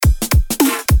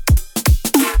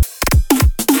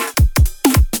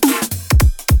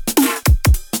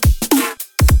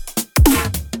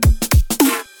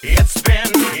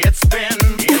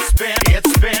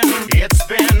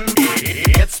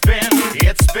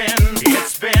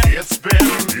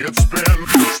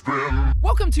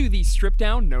Welcome to the Strip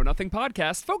Down Know Nothing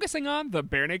podcast, focusing on the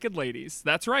bare naked ladies.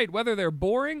 That's right, whether they're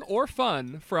boring or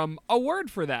fun, from a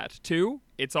word for that to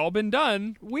It's All Been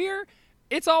Done, we're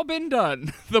It's All Been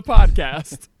Done, the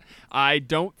podcast. I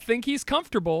don't think he's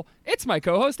comfortable. It's my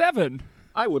co-host, Evan.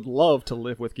 I would love to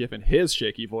live with giving his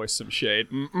shaky voice some shade.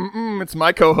 It's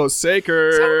my co-host,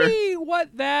 Saker. Tell me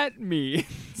what that means.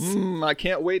 I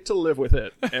can't wait to live with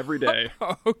it every day.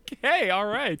 Okay, all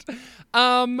right.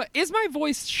 Is my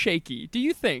voice shaky, do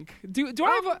you think? Do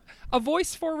I have a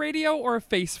voice for radio or a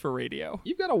face for radio?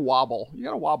 You've got a wobble. You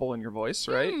got a wobble in your voice,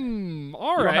 right?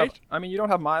 All right. You don't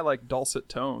have my, like, dulcet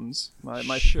tones.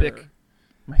 My Sure.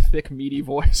 thick, meaty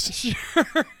voice. Sure.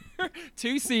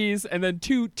 2 C's and then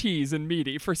 2 T's in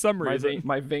meaty for some reason.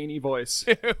 My veiny voice.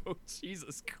 Ew,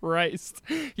 Jesus Christ.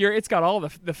 It's got all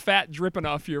the fat dripping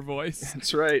off your voice.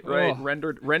 That's right. Oh.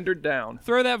 Rendered down.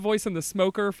 Throw that voice in the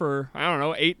smoker for,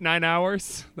 8-9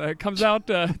 hours. That comes out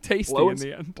tasty in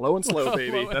the end. Low and slow,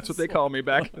 baby. Low and That's what they call me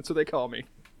back. That's what they call me.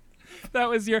 That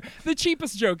was the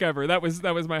cheapest joke ever. That was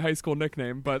my high school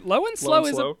nickname. But Low and Slow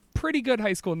is a pretty good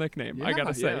high school nickname, I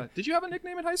gotta say. Yeah. Did you have a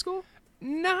nickname in high school?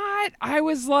 I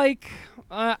was like,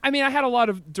 I had a lot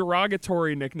of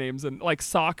derogatory nicknames and like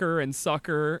soccer and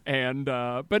sucker and,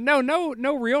 but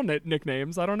no real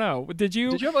nicknames. I don't know. Did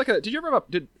you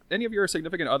did any of your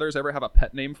significant others ever have a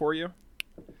pet name for you?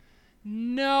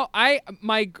 No,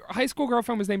 my high school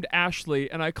girlfriend was named Ashley,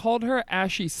 and I called her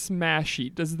Ashy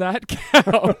Smashy. Does that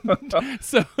count?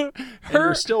 So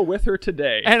You're still with her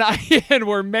today, and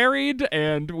we're married,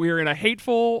 and we're in a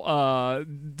hateful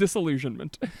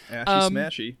disillusionment. Ashy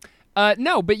Smashy.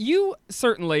 No, but you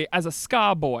certainly, as a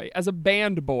ska boy, as a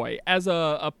band boy, as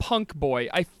a punk boy,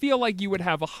 I feel like you would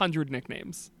have 100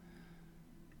 nicknames.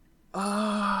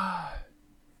 The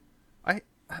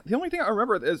only thing I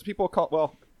remember is people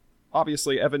call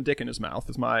obviously, Evan Dick in his mouth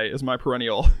is my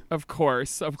perennial. Of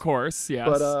course, yes.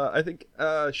 But I think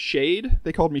Shade.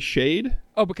 They called me Shade.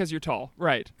 Oh, because you're tall,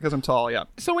 right? Because I'm tall, yeah.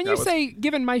 So when you say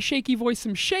giving my shaky voice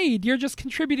some shade, you're just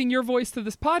contributing your voice to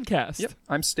this podcast. Yep.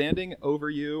 I'm standing over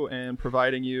you and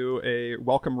providing you a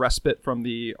welcome respite from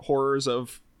the horrors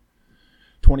of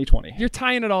 2020. You're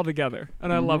tying it all together,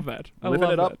 and I love that. Living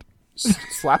it up,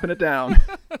 slapping it down.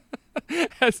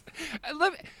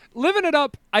 Living it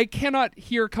up, I cannot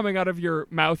hear coming out of your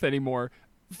mouth anymore.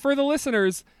 For the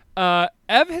listeners, Ev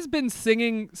has been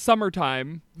singing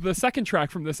Summertime, the second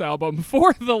track from this album,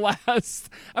 for the last...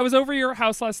 I was over your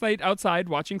house last night outside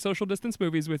watching social distance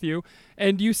movies with you,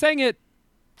 and you sang it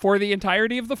for the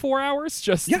entirety of the 4 hours,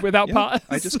 without pause.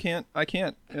 I can't. I've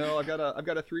got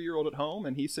a 3-year-old at home,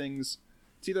 and he sings...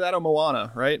 It's either that or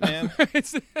Moana, right, man?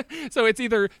 So it's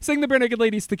either sing the Bare Naked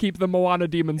Ladies to keep the Moana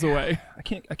demons away. I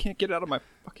can't get it out of my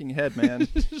fucking head, man.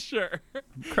 Sure.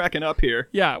 I'm cracking up here.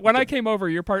 Yeah, when I came over,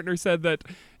 your partner said that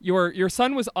your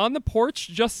son was on the porch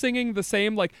just singing the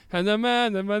same, like,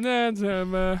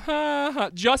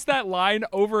 just that line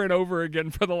over and over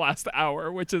again for the last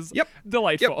hour, which is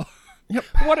delightful. Yep.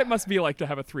 What it must be like to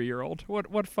have a 3-year-old.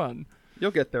 What fun.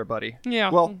 You'll get there, buddy. Yeah.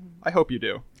 Well, I hope you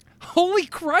do. Holy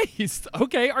Christ!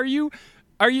 Okay, are you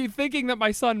thinking that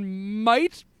my son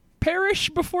might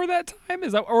perish before that time?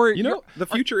 Is that the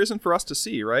future isn't for us to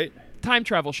see, right? Time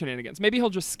travel shenanigans. Maybe he'll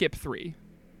just skip 3.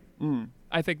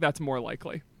 I think that's more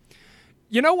likely.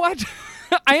 You know what?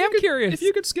 I am curious. If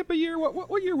you could skip a year,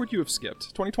 what year would you have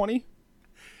skipped? 2020?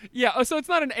 Yeah. Oh, so it's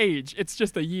not an age; it's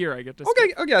just a year. I get to.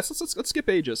 Okay. Okay. Let's skip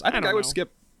ages. I think I would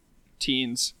skip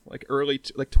teens, like early,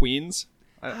 like tweens.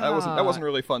 That wasn't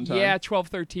really fun time. Yeah, 12,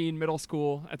 13, middle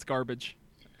school. That's garbage.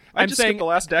 I just skipped the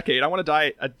last decade. I want to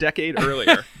die a decade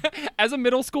earlier. As a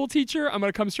middle school teacher, I'm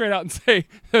going to come straight out and say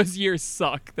those years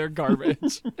suck. They're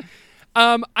garbage.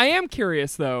 I am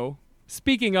curious, though.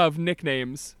 Speaking of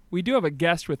nicknames, we do have a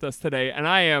guest with us today, and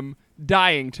I am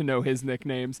dying to know his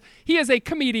nicknames. He is a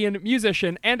comedian,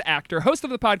 musician, and actor, host of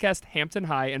the podcast Hampton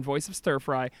High, and voice of Stir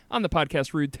Fry on the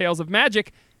podcast Rude Tales of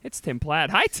Magic. It's Tim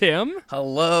Platt. Hi, Tim.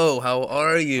 Hello. How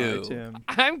are you? Hi, Tim.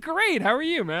 I'm great. How are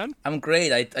you, man? I'm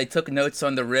great. I took notes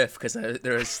on the riff because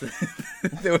there was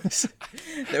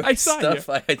stuff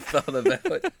I had thought about.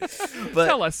 But,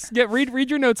 tell us. Read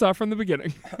your notes off from the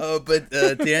beginning. Oh, but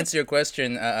to answer your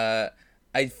question,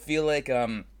 I feel like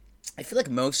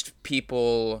most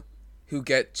people who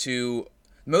get to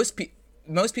most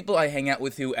people I hang out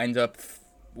with who end up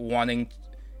wanting.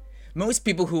 Most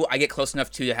people who I get close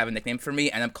enough to have a nickname for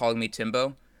me end up calling me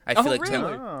Timbo. I feel like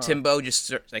really? Timbo just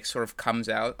sort of comes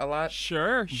out a lot.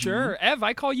 Sure. Ev,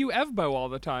 I call you Evbo all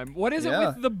the time. What is it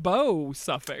with the bo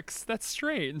suffix? That's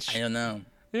strange. I don't know.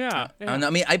 Yeah. I don't know. I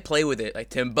mean, I play with it, like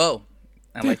Timbo.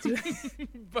 I like to.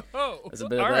 Bo. That's a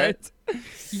bit All of right.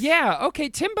 Yeah. Okay.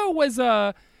 Timbo was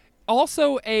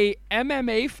also a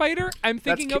MMA fighter. I'm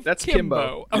thinking of that's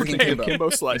Kimbo. Okay. Kimbo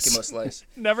Slice. Kimbo Slice.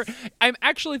 Never. I'm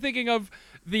actually thinking of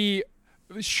the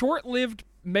short-lived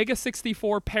Mega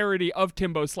 64 parody of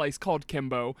Timbo Slice called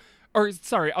Kimbo. Or,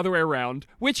 sorry, other way around.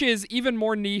 Which is even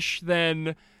more niche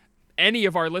than any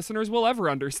of our listeners will ever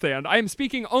understand. I am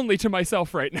speaking only to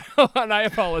myself right now, and I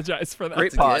apologize for that.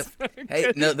 Great pause.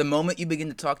 Hey, no, the moment you begin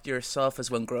to talk to yourself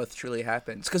is when growth truly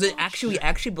happens. Because it actually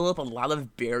built up a lot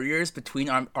of barriers between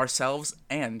ourselves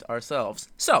and ourselves.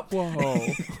 So.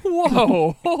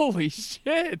 Whoa, holy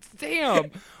shit,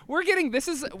 damn.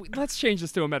 Let's change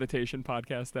this to a meditation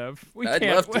podcast, Ev. I'd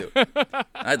love to.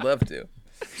 I'd love to.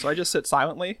 So I just sit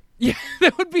silently. Yeah,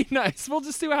 that would be nice. We'll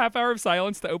just do a half hour of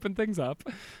silence to open things up.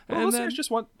 Well,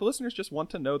 the listeners just want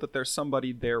to know that there's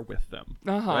somebody there with them,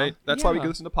 right? That's yeah. why we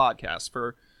listen to podcasts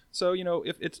So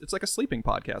if it's like a sleeping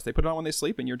podcast. They put it on when they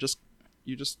sleep, and you just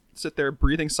sit there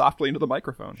breathing softly into the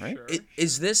microphone, right?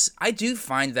 Sure. I do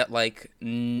find that like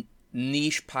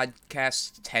niche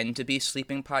podcasts tend to be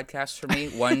sleeping podcasts for me.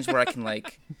 Ones where I can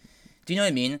like, do you know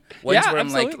what I mean? Ones where I'm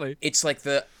absolutely. like, it's like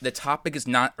the topic is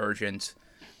not urgent.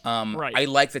 Right. I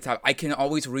like the topic. I can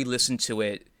always re-listen to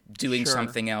it doing Sure.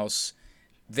 something else.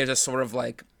 There's a sort of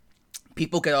like,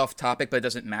 people get off topic, but it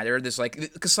doesn't matter. There's like,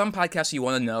 because some podcasts you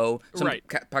want to know, some Right.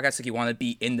 podcasts like you want to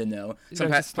be in the know, some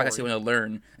There's a podcasts you story. want to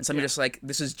learn, and some are just like,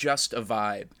 this is just a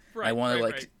vibe. Right, I want to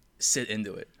right, like right. sit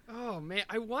into it. Oh man,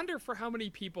 I wonder for how many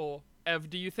people, Ev,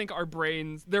 do you think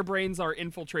their brains are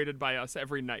infiltrated by us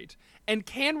every night? And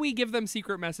can we give them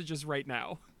secret messages right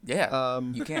now? Yeah,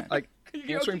 you can.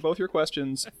 Answering both your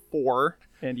questions, 4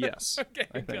 and yes. Okay,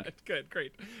 I think. good,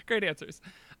 great answers.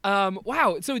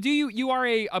 Wow. So you are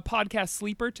a podcast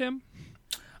sleeper, Tim?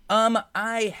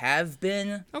 I have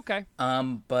been. Okay.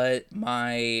 But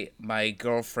my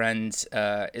girlfriend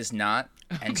is not,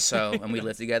 and and we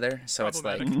live together, so it's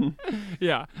like,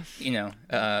 Yeah. you know,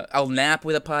 I'll nap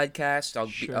with a podcast, I'll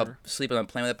Sure. sleep on a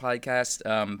plane with a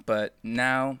podcast, but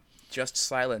now just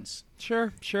silence.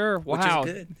 Sure. Wow. Which is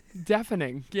good.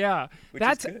 Deafening. Yeah. Which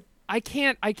is good. I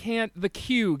can't, the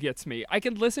cue gets me. I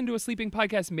can listen to a sleeping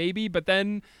podcast maybe, but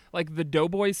then like the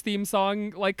Doughboys theme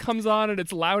song like comes on and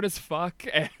it's loud as fuck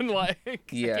and like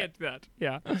Yeah. I can't do that.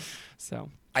 Yeah. So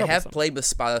I have troublesome. played with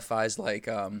Spotify's like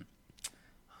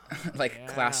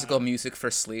classical music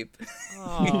for sleep,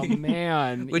 Oh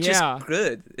man. which yeah. is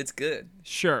good. It's good.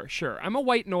 Sure. I'm a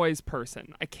white noise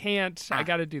person. I can't. I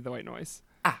got to do the white noise.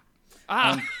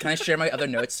 Can I share my other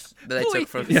notes that I took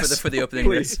for the opening?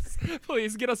 Please.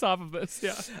 Please get us off of this.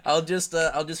 Yeah. I'll just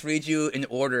read you in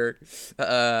order.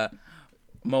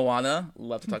 Moana,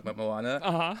 love to talk about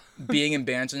Moana. Being in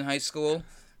bands in high school,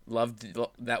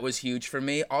 that was huge for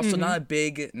me. Also, not a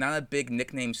big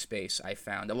nickname space. I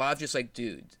found a lot of just like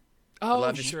dude. Oh, a lot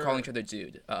of just sure. calling each other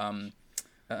dude.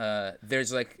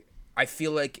 There's like, I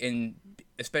feel like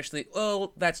especially,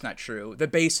 well, that's not true. The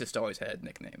bassist always had a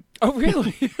nickname. Oh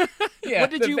really? Yeah.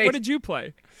 What did you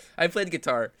play? I played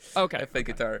guitar. Okay. I played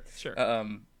guitar. Sure.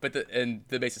 But the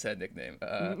bassist had a nickname.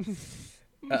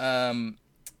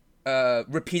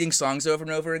 Repeating songs over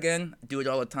and over again. Do it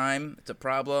all the time. It's a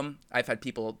problem. I've had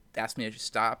people ask me to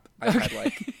stop.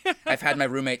 I've had my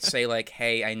roommates say like,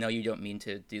 "Hey, I know you don't mean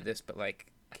to do this, but like,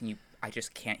 I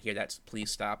just can't hear that. Please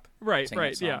stop." Right. Sing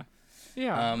that song.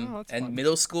 Yeah. Oh, that's And fun.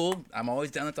 middle school, I'm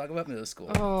always down to talk about middle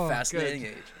school. Oh, Fascinating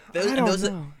good. age. I don't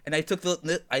know. And I took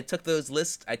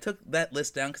that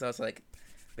list down because I was like,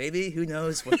 baby, who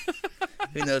knows where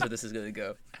this is gonna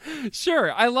go.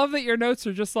 Sure. I love that your notes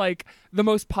are just like the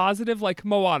most positive, like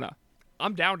Moana.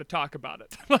 I'm down to talk about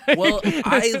it. Like- Well,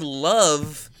 I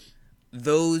love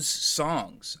those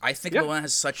songs. I think Yeah. Moana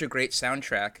has such a great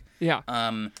soundtrack. yeah.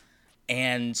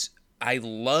 And I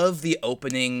love the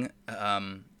opening.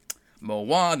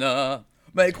 Moana,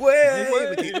 make way.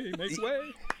 Make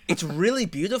way. It's really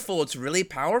beautiful. It's really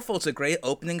powerful. It's a great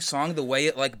opening song. The way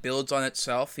it like builds on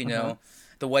itself, you know,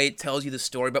 the way it tells you the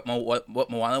story about what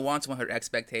Moana wants and what her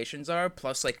expectations are,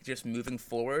 plus like just moving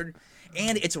forward.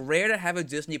 And it's rare to have a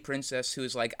Disney princess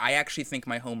who's like, I actually think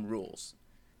my home rules.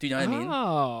 Do you know what I mean?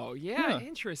 Oh, yeah.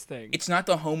 Interesting. It's not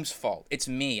the home's fault. It's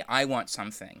me. I want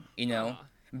something, you know?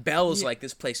 Belle's like,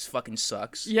 this place fucking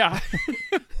sucks. Yeah.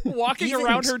 Walking Even-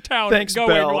 around her town Thanks, going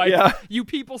Belle, like, yeah. you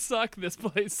people suck, this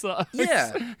place sucks.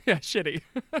 Yeah. Yeah, shitty.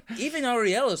 Even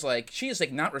Ariel is like, she is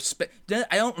like not respect.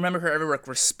 I don't remember her ever like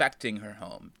respecting her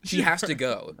home. She has to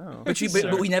go,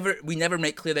 but we never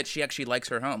make clear that she actually likes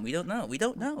her home. We don't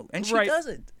know, and she Right.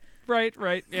 doesn't.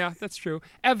 Right. Yeah, that's true.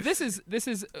 Ev, this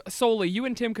is solely, you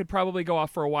and Tim could probably go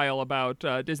off for a while about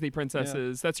Disney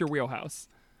princesses. That's your wheelhouse.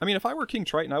 I mean, if I were King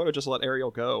Triton, I would have just let Ariel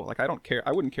go. Like, I don't care.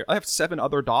 I wouldn't care. I have 7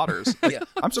 other daughters. Like, Yeah.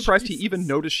 I'm surprised he even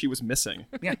noticed she was missing.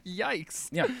 Yeah. Yikes.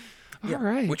 Yeah. All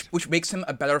right. Which makes him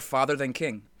a better father than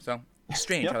King. So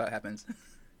strange how that happens.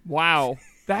 Wow.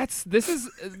 This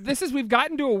is we've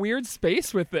gotten to a weird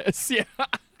space with this. Yeah.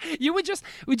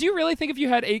 Would you really think if you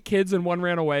had 8 kids and one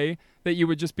ran away that you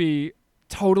would just be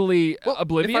totally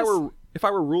oblivious? If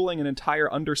I were ruling an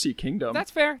entire undersea kingdom.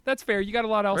 That's fair. You got a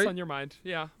lot else on your mind.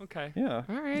 Yeah. Okay. Yeah.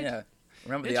 All right. Yeah.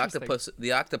 Remember,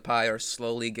 the octopi are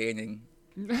slowly gaining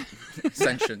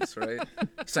sentience, right?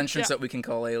 Sentience that we can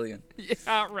call alien.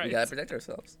 Yeah, right. We gotta protect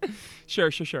ourselves.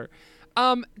 Sure.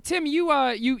 Tim,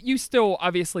 you still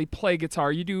obviously play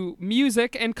guitar. You do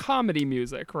music and comedy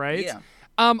music, right? Yeah.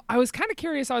 I was kind of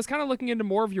curious. I was kind of looking into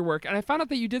more of your work, and I found out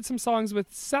that you did some songs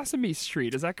with Sesame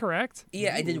Street. Is that correct?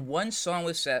 Yeah, I did one song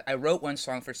with I wrote one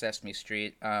song for Sesame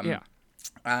Street.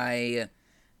 I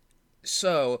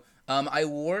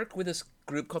work with this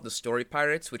group called the Story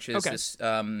Pirates, which is this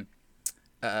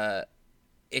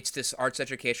it's this arts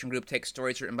education group, takes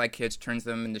stories written by kids, turns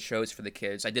them into shows for the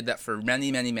kids. I did that for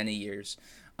many, many, many years.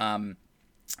 And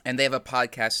they have a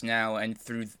podcast now, and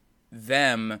through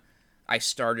them, I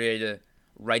started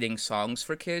writing songs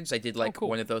for kids. I did cool.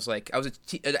 one of those, I was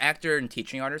an actor and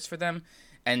teaching artist for them,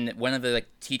 and one of the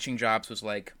teaching jobs was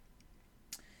those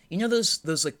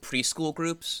preschool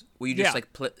groups where you just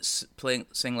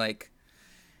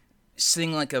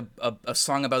sing a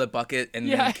song about a bucket, and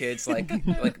then kids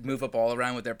move a ball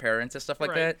around with their parents and stuff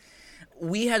like that.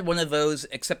 We had one of those,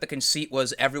 except the conceit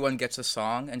was everyone gets a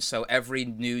song, and so every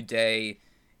new day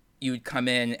you would come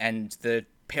in and the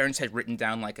parents had written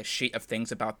down a sheet of things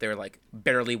about their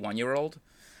barely 1-year-old,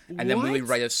 and then we would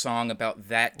write a song about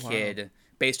that kid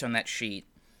based on that sheet.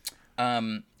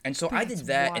 And so I did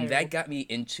that, and that got me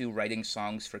into writing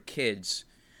songs for kids,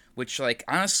 which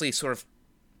honestly sort of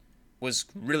was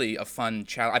really a fun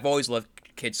challenge. I've always loved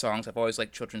kids songs. I've always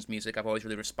liked children's music. I've always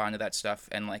really responded to that stuff,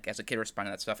 and as a kid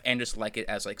responded to that stuff, and just like it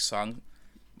as song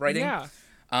writing. Yeah.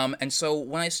 And so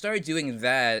when I started doing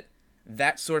that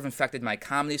sort of infected my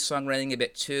comedy songwriting a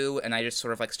bit too, and I just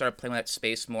sort of started playing with that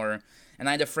space more. And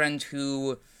I had a friend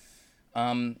who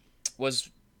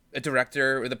was a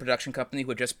director with a production company who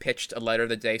had just pitched a Letter of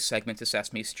the Day segment to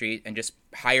Sesame Street and just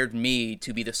hired me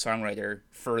to be the songwriter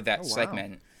for that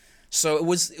segment. So it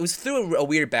was through a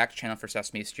weird back channel for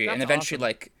Sesame Street. That's and eventually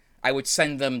awesome. I would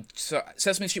send them, so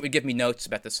Sesame Street would give me notes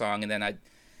about the song, and then I'd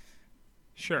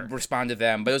respond to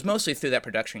them. But it was mostly through that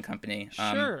production company.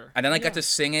 Sure. And then I got to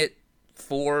sing it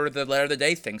for the Letter of the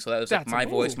Day thing. So that was my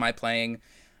voice, my playing.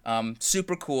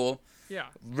 Super cool. Yeah.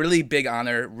 Really big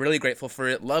honor. Really grateful for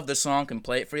it. Love the song. Can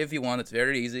play it for you if you want. It's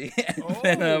very easy.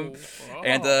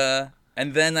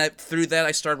 And then through that,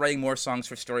 I started writing more songs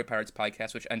for Story Pirates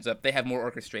podcast, which ends up, they have more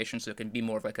orchestration, so it can be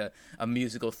more of a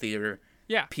musical theater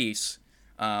piece,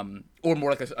 or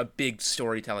more a big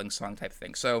storytelling song type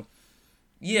thing. So,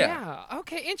 yeah.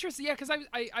 Okay, interesting. Yeah, because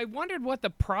I wondered what the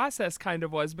process kind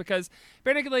of was, because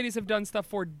Bare Naked Ladies have done stuff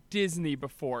for Disney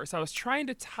before, so I was trying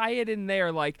to tie it in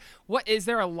there. What is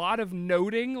there a lot of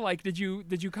noting? Did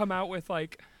you come out with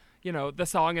the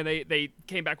song and they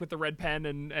came back with the red pen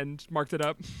and marked it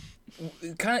up?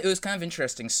 It was kind of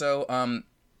interesting. So,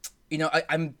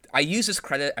 I use this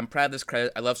credit. I'm proud of this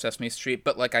credit. I love Sesame Street,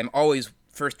 but I'm always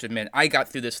first to admit, I got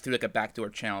through this through a backdoor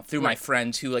channel through my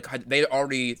friends who they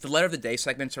already, the Letter of the Day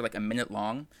segments are a minute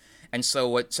long, and so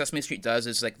what Sesame Street does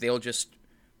is they'll just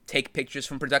take pictures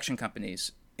from production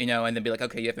companies, and then be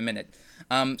okay, you have a minute.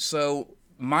 So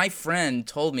my friend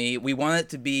told me we want it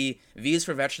to be V is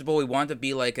for vegetable. We want it to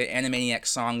be an Animaniacs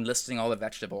song listing all the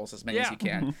vegetables, as many as you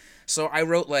can. So I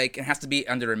wrote it has to be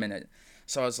under a minute.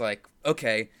 So I was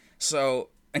okay. So,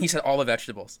 and he said all the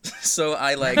vegetables. So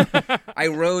I I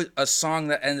wrote a song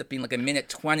that ended up being a minute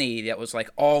 20 that was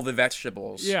all the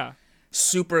vegetables. Yeah.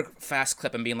 Super fast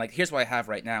clip and being here's what I have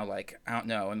right now. I don't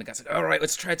know. And the guy's all right,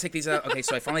 let's try to take these out. Okay,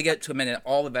 so I finally get to a minute,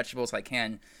 all the vegetables I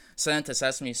can, send it to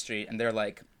Sesame Street, and they're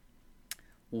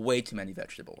way too many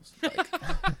vegetables.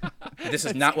 This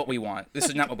is not what we want. This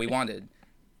is not what we wanted.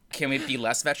 Can we be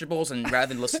less vegetables? And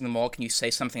rather than listing them all, can you say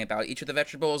something about each of the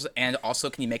vegetables? And also,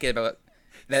 can you make it about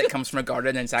that it comes from a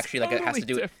garden and it's actually it has to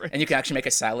do it, and you can actually make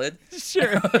a salad?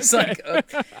 Sure. It's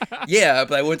yeah,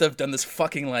 but I wouldn't have done this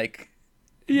fucking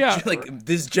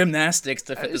this gymnastics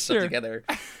to fit this stuff together.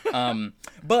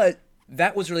 But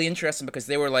that was really interesting because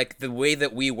they were the way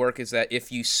that we work is that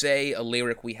if you say a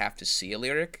lyric, we have to see a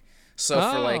lyric. So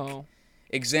for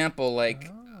example,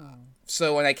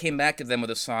 so when I came back to them with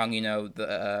a song,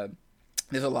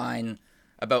 there's a line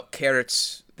about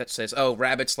carrots that says, "Oh,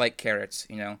 rabbits like carrots,"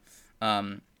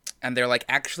 and they're like,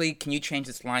 actually, can you change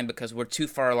this line because we're too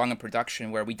far along in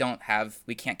production where we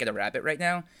can't get a rabbit right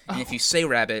now, and if you say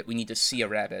rabbit, we need to see a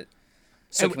rabbit.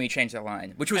 So can we change that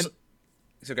line? Which was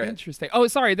so go ahead. Interesting. Oh,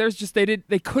 sorry. There's just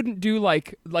they couldn't do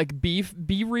like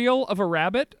B-reel of a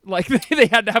rabbit. Like they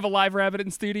had to have a live rabbit in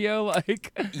studio.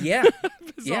 Like yeah,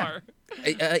 bizarre.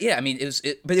 Yeah. I mean,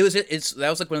 that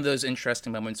was like one of those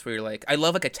interesting moments where you're like, I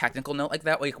love like a technical note like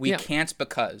that. Like we can't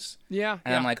because and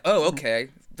I'm like, oh, okay,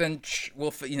 then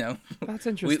we'll That's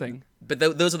interesting. But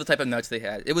those are the type of notes they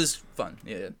had. It was fun.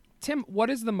 Yeah. Tim, what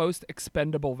is the most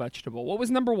expendable vegetable? What was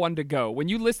number one to go when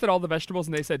you listed all the vegetables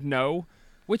and they said no?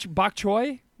 Which bok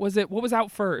choy was it? What was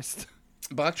out first?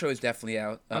 Bok choy is definitely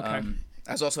out. Okay.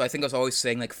 I think I was always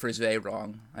saying like frisée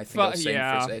wrong. I think I was saying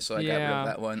frisée, so I got rid of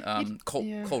that one.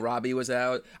 Kohlrabi was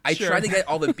out. I tried to get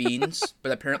all the beans,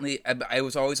 but apparently I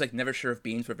was always like never sure if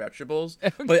beans were vegetables.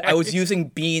 Okay. But I was using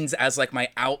beans as like my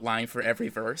outline for every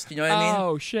verse. You know what I mean?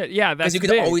 Oh shit! Yeah, that's because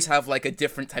you could always have like a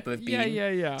different type of bean.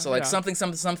 Yeah. So like something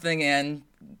and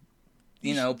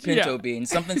pinto bean,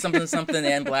 something,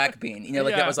 and black bean.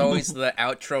 Like that was always the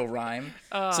outro rhyme.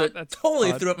 So it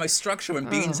totally threw up my structure when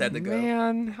beans had to go.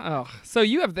 Man, so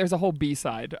there's a whole B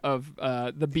side of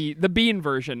the bean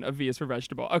version of V is for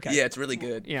vegetable. Okay. Yeah, it's really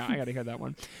good. Yeah, I gotta hear that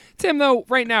one. Tim, though,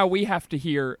 right now we have to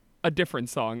hear a different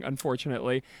song,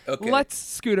 unfortunately. Okay. Let's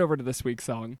scoot over to this week's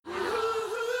song.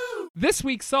 This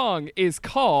week's song is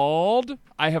called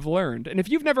I Have Learned. And if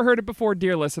you've never heard it before,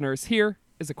 dear listeners, here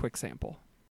is a quick sample.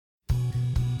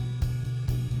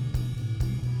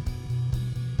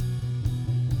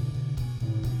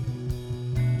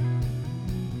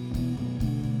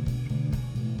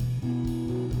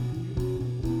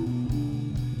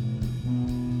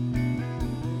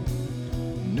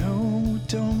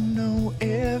 Don't know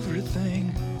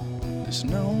everything. There's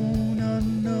known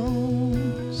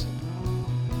unknowns.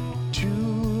 Too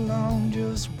long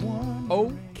just one.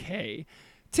 Okay.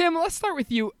 Tim, let's start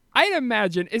with you. I'd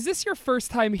imagine, is this your first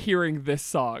time hearing this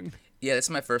song? Yeah, this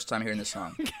is my first time hearing this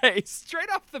song. Okay, straight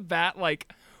off the bat,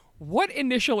 like, what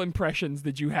initial impressions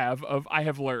did you have of I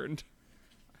Have Learned?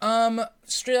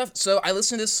 Straight off, so I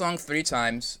listened to this song 3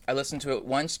 times. I listened to it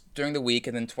once during the week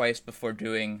and then twice before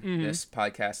doing this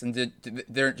podcast. And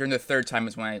during the third time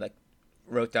is when I like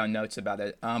wrote down notes about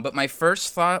it. But my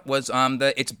first thought was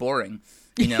that it's boring.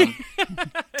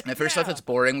 My first thought it's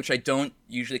boring, which I don't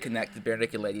usually connect to Bare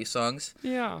Naked Ladies songs.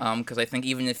 Yeah. Because I think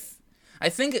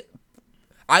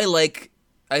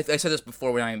I said this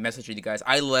before when I messaged you guys.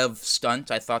 I love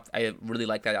Stunt. I really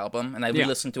like that album, and I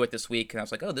re-listened to it this week, and I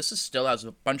was like, oh, this still has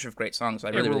a bunch of great songs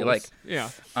I really like. Yeah.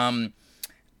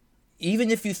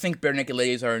 Even if you think Bare Naked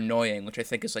Ladies are annoying, which I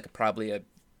think is like probably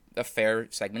a fair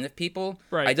segment of people,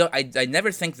 right. I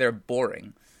never think they're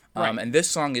boring. Right. And this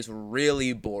song is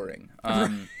really boring.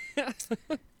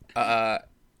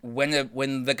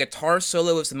 When the guitar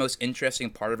solo is the most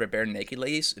interesting part of a Bare Naked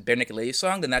Ladies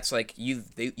song, then that's like you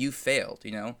failed,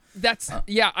 That's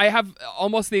I have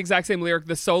almost the exact same lyric.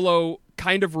 The solo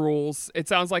kind of rules. It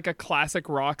sounds like a classic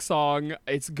rock song.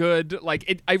 It's good.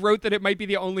 Like I wrote that it might be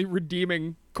the only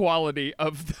redeeming quality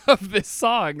of this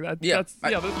song. That's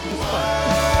fun.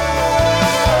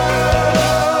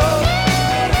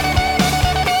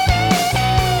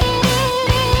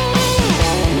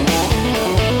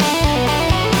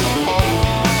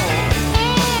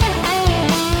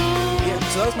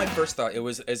 That was my first thought. It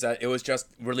was just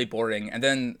really boring, and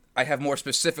then I have more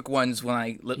specific ones when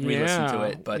I re-listen to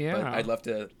it. But I'd love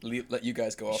to let you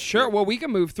guys go off. Sure. Well, we can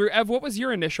move through. Ev, what was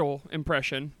your initial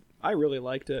impression? I really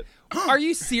liked it. Are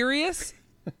you serious?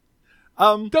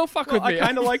 Don't fuck with me. I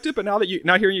kind of liked it, but now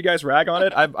hearing you guys rag on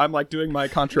it, I'm like doing my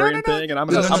contrarian thing, and I'm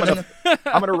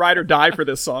gonna ride or die for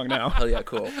this song now. Oh yeah,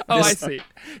 cool. I see.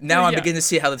 Now I'm beginning to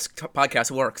see how this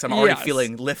podcast works. I'm already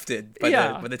feeling lifted by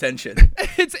the tension.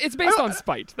 It's based on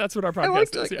spite. That's what our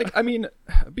podcast is. Like, I mean,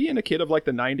 being a kid of like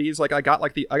the '90s, like I got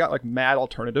mad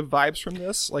alternative vibes from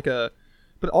this, but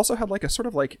it also had like a sort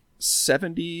of like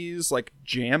 '70s like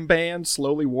jam band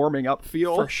slowly warming up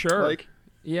feel for sure. Like.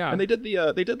 Yeah, and they did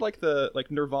the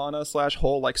Nirvana /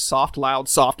 whole like soft loud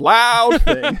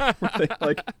thing.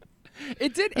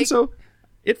 It did. And so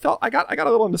it felt I got a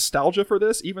little nostalgia for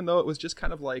this, even though it was just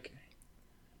kind of like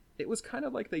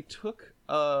they took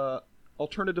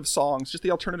alternative songs, just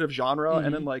the alternative genre,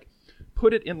 and then like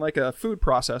put it in like a food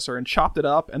processor and chopped it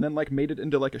up, and then like made it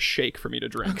into like a shake for me to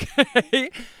drink. Okay,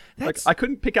 like I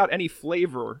couldn't pick out any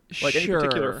flavor, like any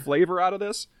particular flavor out of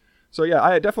this. So yeah,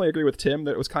 I definitely agree with Tim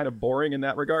that it was kind of boring in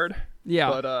that regard. Yeah.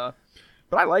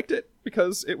 But I liked it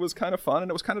because it was kind of fun,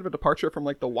 and it was kind of a departure from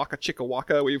like the Waka Chicka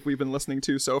Waka we've been listening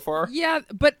to so far. Yeah,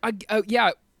 but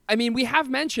I mean, we have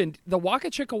mentioned the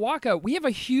Waka Chicka Waka. We have a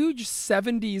huge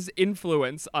 70s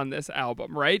influence on this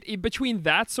album, right? Between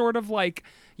that sort of like,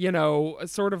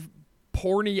 sort of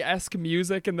porny-esque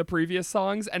music in the previous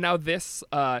songs, and now this,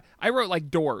 I wrote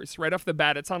like Doors right off the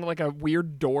bat. It sounded like a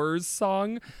weird Doors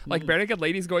song. Like Barenaked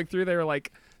Ladies going through their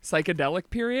like psychedelic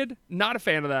period. Not a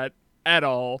fan of that at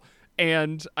all.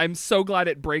 And I'm so glad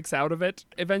it breaks out of it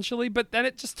eventually, but then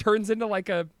it just turns into like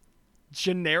a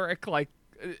generic, like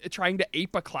trying to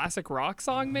ape a classic rock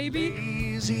song, maybe.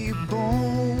 Easy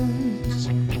bones.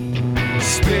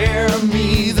 Spare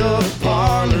me the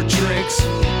parlor tricks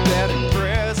that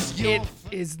impress your It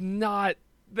is not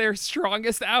their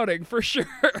strongest outing for sure.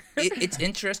 It's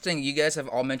interesting. You guys have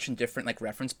all mentioned different like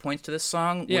reference points to this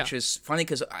song, which is funny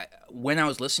because when I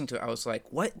was listening to it, I was like,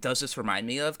 "What does this remind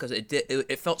me of?" Because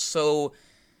it felt so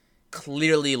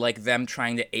clearly like them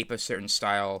trying to ape a certain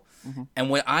style. And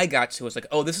when I got to it, was like,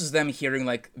 oh, this is them hearing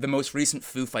like the most recent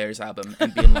Foo Fighters album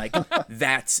and being like,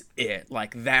 that's it,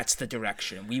 like that's the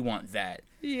direction, we want that.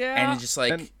 And it's just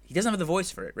like he doesn't have the voice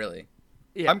for it, really.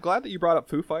 I'm glad that you brought up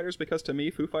Foo Fighters, because to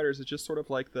me Foo Fighters is just sort of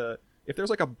like if there's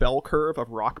like a bell curve of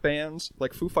rock bands,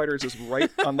 like Foo Fighters is right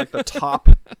on like the top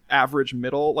average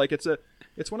middle. Like it's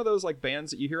one of those like bands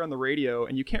that you hear on the radio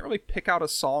and you can't really pick out a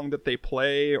song that they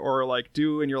play or like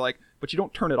do, and you're like, but you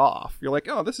don't turn it off. You're like,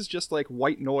 oh, this is just like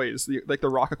white noise, like the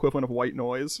rock equivalent of white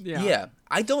noise. Yeah.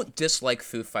 I don't dislike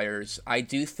Foo Fighters. I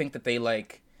do think that they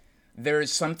like,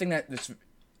 there's something that's,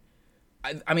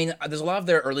 I mean, there's a lot of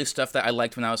their early stuff that I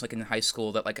liked when I was like in high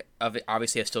school that like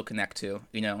obviously I still connect to,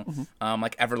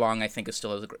 like Everlong I think is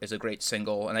still is a great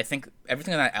single, and I think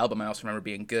everything on that album I also remember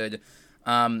being good,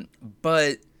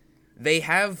 but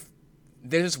there's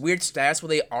this weird status where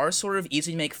they are sort of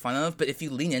easy to make fun of, but if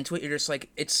you lean into it, you're just like,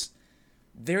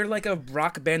 they're like a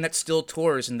rock band that still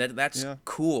tours, and that's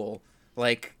cool,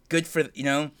 like good for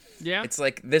it's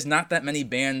like there's not that many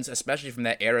bands, especially from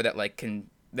that era,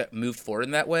 that moved forward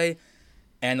in that way.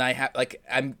 And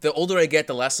the older I get,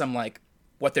 the less I'm like,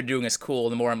 what they're doing is cool.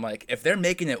 The more I'm like, if they're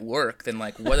making it work, then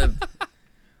like, what am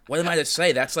I to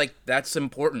say? That's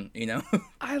important,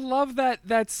 I love that.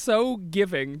 That's so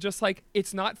giving. Just like,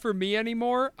 it's not for me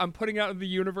anymore. I'm putting out in the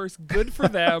universe. Good for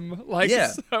them. Like,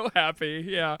 so happy.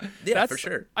 Yeah, for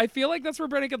sure. I feel like that's where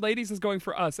Barenaked Ladies is going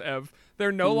for us, Ev.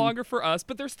 They're no longer for us,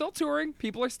 but they're still touring.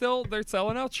 People are they're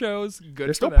selling out shows. Good.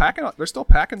 They're still them. They're still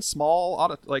packing small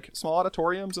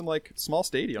auditoriums and like small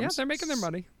stadiums. Yeah, they're making their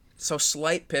money. So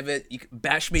slight pivot. You can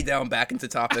bash me down back into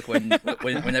topic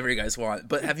whenever you guys want.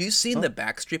 But have you seen the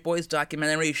Backstreet Boys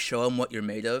documentary, Show 'Em What You're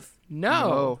Made Of?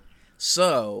 No.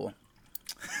 So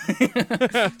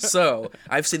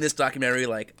I've seen this documentary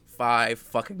like 5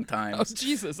 fucking times. Oh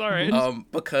Jesus! All right.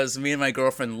 Because me and my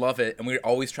girlfriend love it, and we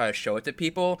always try to show it to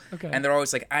people. Okay. And they're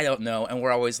always like, I don't know, and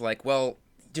we're always like, well,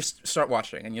 just start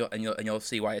watching, and you'll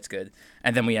see why it's good.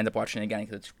 And then we end up watching it again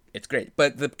because it's great.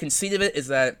 But the conceit of it is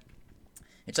that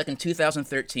it's like in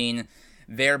 2013,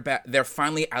 they're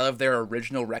finally out of their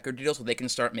original record deal, so they can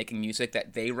start making music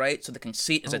that they write. So the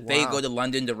conceit is that they go to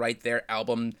London to write their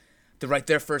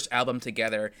first album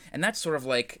together, and that's sort of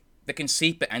like the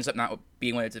conceit, but ends up not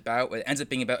being what it's about. What it ends up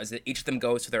being about is that each of them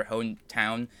goes to their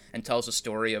hometown and tells the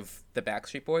story of the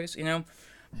Backstreet Boys,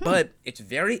 But it's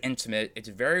very intimate, it's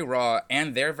very raw,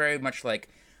 and they're very much like,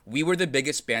 we were the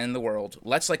biggest band in the world.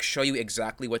 Let's like show you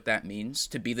exactly what that means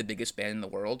to be the biggest band in the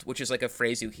world, which is like a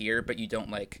phrase you hear, but you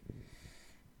don't like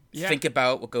think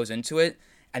about what goes into it.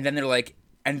 And then they're like,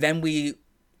 and then we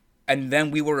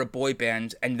were a boy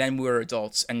band, and then we were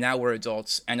adults, and now we're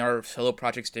adults, and our solo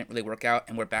projects didn't really work out,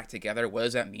 and we're back together. What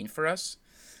does that mean for us?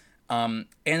 And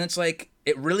it's like,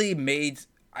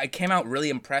 I came out really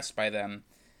impressed by them,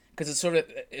 because it's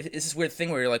this weird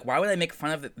thing where you're like, why would I make fun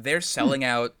of it? They're selling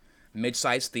out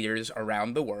mid-sized theaters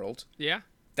around the world. Yeah.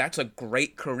 That's a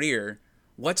great career.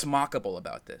 What's mockable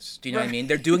about this? Do you know what I mean?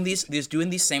 They're doing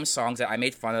these same songs that I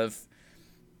made fun of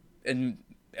in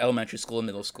elementary school and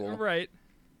middle school. Right.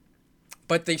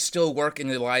 But they still work in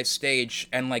the live stage,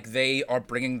 and like they're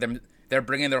bringing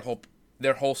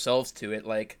their whole selves to it.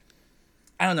 Like,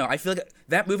 I don't know. I feel like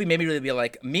that movie made me really be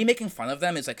like, me making fun of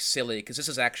them is like silly, because this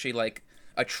is actually like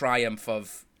a triumph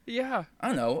of, I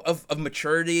don't know, of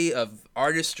maturity, of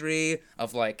artistry,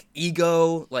 of like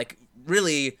ego. Like,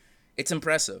 really, it's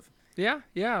impressive.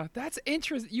 Yeah. That's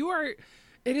interesting.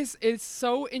 It's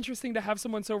so interesting to have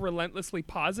someone so relentlessly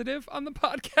positive on the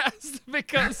podcast,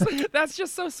 because that's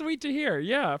just so sweet to hear.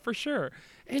 Yeah, for sure.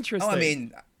 Interesting.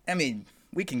 Oh, I mean,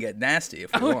 we can get nasty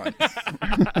if we want.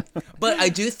 But I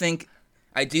do think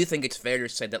it's fair to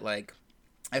say that, like,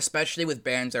 especially with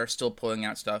bands that are still pulling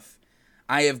out stuff,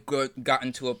 I have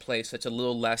gotten to a place that's a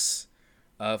little less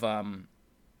of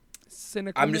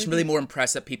cynical. I'm just maybe? really more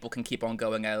impressed that people can keep on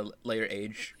going at a later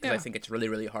age because Yeah. I think it's really,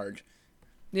 really hard.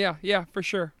 Yeah, for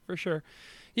sure.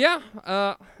 Yeah,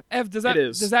 Ev, does that It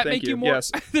is. does that Thank make you you. more?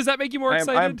 Yes. Does that make you more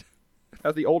excited?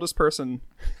 As the oldest person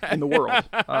in the world,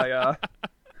 I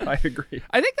agree.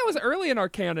 I think that was early in our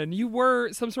canon. You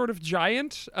were some sort of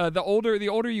giant. The older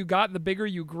you got, the bigger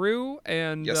you grew.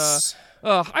 And Yes.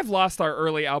 I've lost our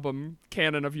early album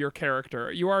canon of your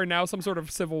character. You are now some sort of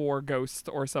Civil War ghost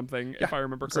or something, if I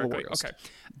remember Civil correctly. War ghost.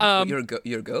 Okay.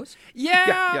 You're a ghost?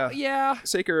 Yeah.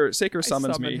 Saker summons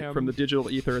summon me him. from the digital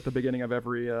ether at the beginning of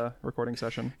every recording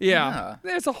session. Yeah.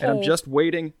 There's a And whole. I'm just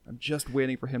waiting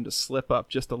for him to slip up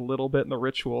just a little bit in the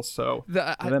ritual, so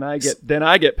then I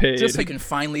get paid. So you can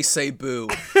finally say boo.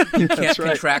 You can't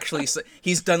right. contractually say.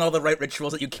 He's done all the right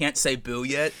rituals that you can't say boo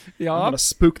yet. I'm gonna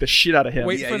spook the shit out of him.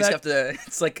 Wait Yeah, for you just that- have to.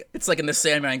 It's like in the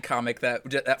Sandman comic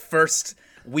that first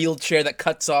wheelchair that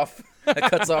cuts off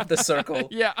the circle.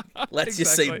 Yeah. Lets you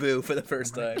say exactly. boo for the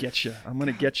first time. I'm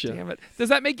gonna get you. Damn it. Does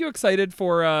that make you excited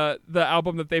for the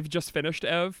album that they've just finished,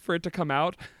 Ev, for it to come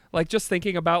out? Like, just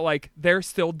thinking about, like, they're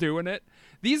still doing it.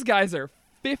 These guys are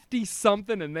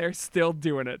 50-something and they're still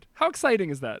doing it. How exciting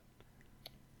is that?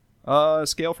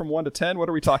 Scale from 1 to 10. What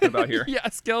are we talking about here? Yeah,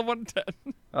 scale of 1 to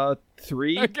 10.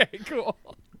 3. Okay, cool.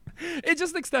 It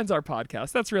just extends our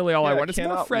podcast. That's really all I Yeah, want. It's more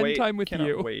cannot friend wait, time with cannot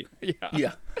you. Wait. Yeah.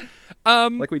 Yeah.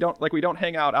 Like we don't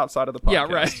hang out outside of the podcast. Yeah,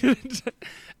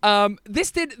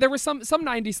 right. There was some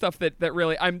 90s stuff that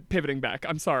really, I'm pivoting back.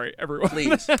 I'm sorry, everyone.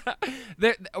 Please.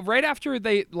 Right after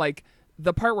they, like,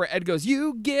 the part where Ed goes,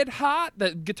 "You get hot,"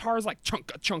 the guitar's like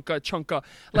chunka, chunka, chunka.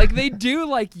 Like, they do,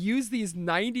 like, use these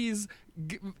 90s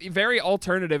very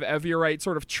alternative, Ev, you're right,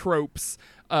 sort of tropes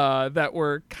that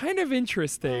were kind of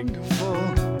interesting.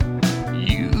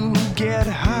 You get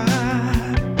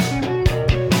high.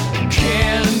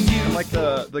 Can you And like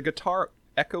the guitar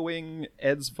echoing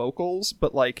Ed's vocals,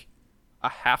 but like a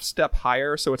half step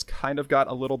higher, so it's kind of got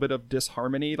a little bit of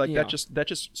disharmony. Like Yeah. that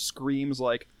just screams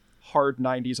like hard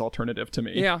 90s alternative to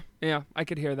me. Yeah, I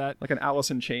could hear that. Like an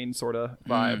Alice in Chains sort of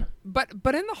vibe. But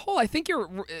in the whole, I think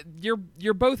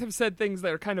you're both have said things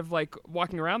that are kind of like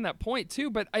walking around that point too.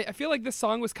 But I feel like this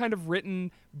song was kind of written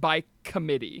by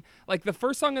committee. Like, the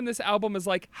first song on this album is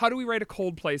like, how do we write a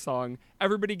Coldplay song?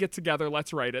 Everybody get together,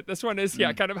 let's write it. This one is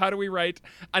kind of how do we write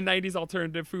a 90s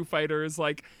alternative Foo Fighters?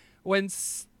 Like, when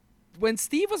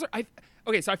Steve was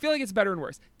okay, so I feel like it's better and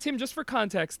worse. Tim, just for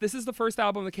context, this is the first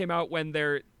album that came out when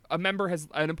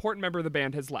an important member of the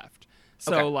band has left.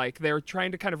 So Okay. like, they're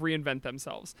trying to kind of reinvent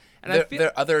themselves. And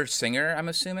Their other singer, I'm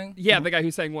assuming. yeah, the guy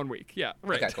who sang 1 week. Yeah,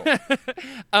 right. Okay,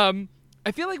 cool.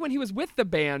 I feel like when he was with the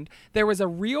band, there was a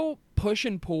real push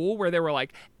and pull where there were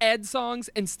like Ed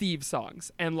songs and Steve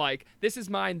songs, and like, this is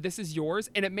mine, this is yours,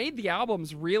 and it made the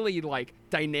albums really like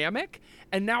dynamic.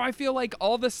 And now I feel like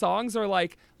all the songs are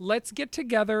like, let's get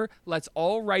together, let's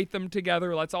all write them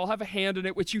together, let's all have a hand in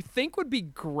it, which you think would be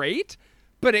great,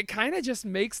 but it kind of just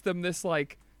makes them this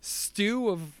like stew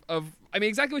of I mean,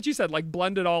 exactly what you said, like,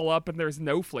 blend it all up and there's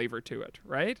no flavor to it,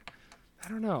 right? I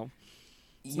don't know.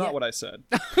 It's not what I said.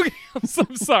 Okay, I'm so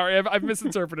sorry. I've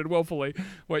misinterpreted willfully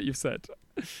what you said.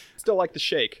 Still like the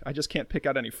shake. I just can't pick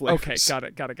out any flavors. Okay, got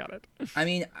it. I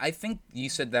mean, I think you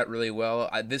said that really well.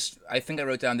 I think I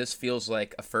wrote down, this feels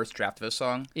like a first draft of a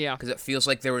song. Yeah. Because it feels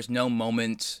like there was no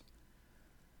moment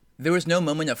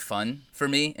of fun for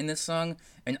me in this song.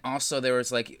 And also there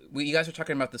was like, you guys were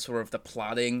talking about the sort of the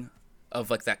plotting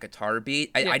of like that guitar beat.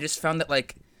 I just found that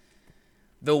like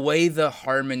the way the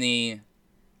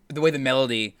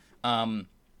melody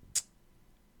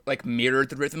like mirrored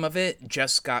the rhythm of it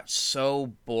just got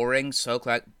so boring, so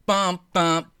like bum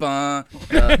bum bum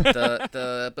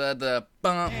the bum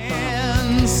bum.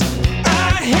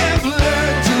 I have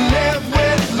learned to live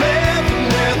with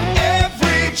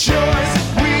every choice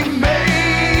we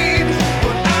made.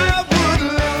 But I would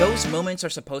love Those moments are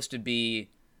supposed to be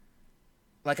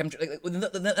like, when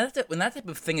that type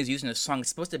of thing is used in a song, it's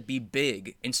supposed to be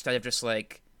big instead of just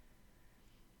like,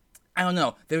 I don't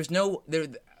know. There was no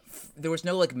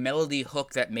like melody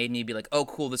hook that made me be like, oh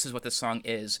cool, this is what the song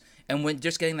is. And when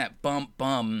just getting that bump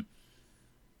bum,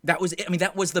 that was it. I mean,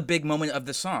 that was the big moment of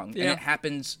the song, Yeah. and it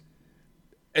happens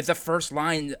at the first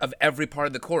line of every part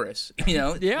of the chorus. You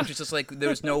know, Yeah. which is just like,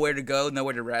 there's nowhere to go,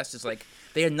 nowhere to rest. It's like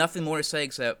they had nothing more to say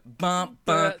except bump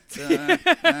bump.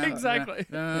 Exactly.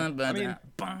 I mean,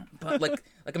 like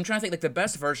I'm trying to think, like the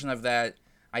best version of that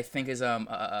I think is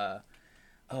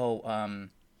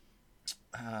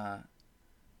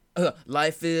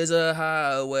life is a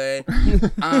highway.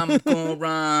 I'm gonna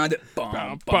ride it.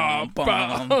 Bum, bum,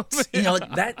 bum. You know, like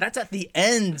that's at the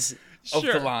end of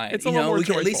Sure. the line. It's a you little know, more we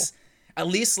can joyful. at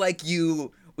least like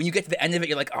we when you get to the end of it,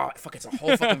 you're like, oh fuck, it's a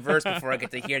whole fucking verse before I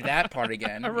get to hear that part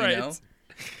again. Right. You know?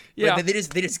 Yeah, Like, they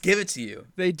just give it to you.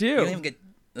 they do. You don't even get.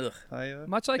 Ugh.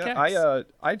 Much like X.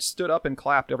 I stood up and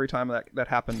clapped every time that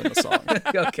happened in the song.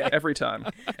 Okay. Every time.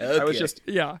 Okay. I was just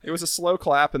Yeah. It was a slow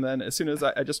clap, and then as soon as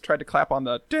I just tried to clap on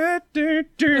the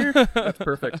that's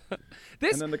perfect.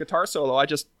 This And then the guitar solo, I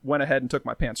just went ahead and took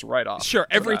my pants right off. sure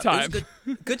every It was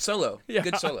time. good solo. Yeah.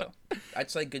 Good solo.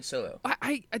 I'd say good solo.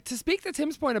 I to speak to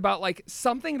Tim's point about like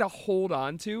something to hold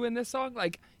on to in this song,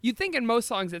 like you'd think in most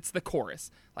songs it's the chorus,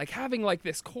 like having like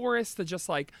this chorus to just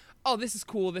like, oh, this is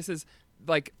cool, this is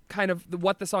like kind of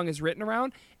what the song is written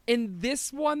around. In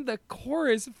this one, the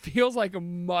chorus feels like a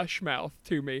mush mouth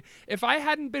to me. If I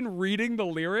hadn't been reading the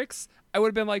lyrics, I would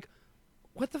have been like,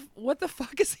 what the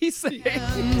fuck is he saying?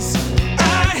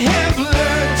 I have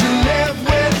learned to live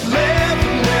with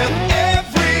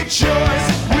every choice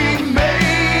we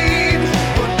made.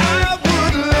 But I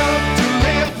would love to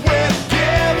live with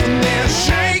forgiveness,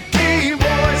 shaky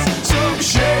voice, some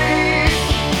shade.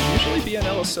 Usually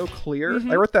BNL is so clear.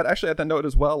 I wrote that actually at the note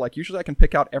as well. Like usually I can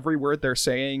pick out every word they're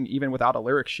saying even without a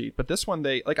lyric sheet. But this one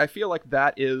they like I feel like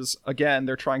that is again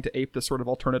they're trying to ape this sort of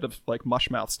alternative like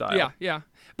mushmouth style. Yeah.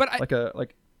 But I,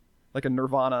 like a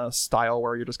Nirvana style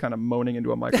where you're just kind of moaning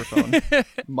into a microphone,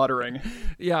 muttering.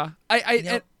 yeah.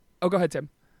 Oh, go ahead, Tim.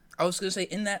 I was gonna say,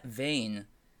 in that vein,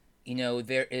 you know,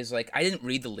 there is like, I didn't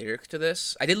read the lyrics to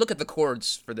this. I did look at the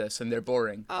chords for this, and they're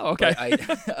boring. Oh, okay.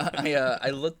 But I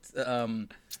looked.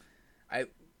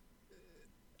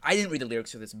 I didn't read the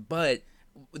lyrics to this, but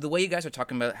the way you guys are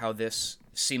talking about how this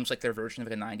seems like their version of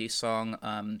like a '90s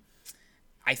song,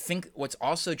 I think what's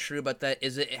also true about that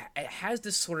is it has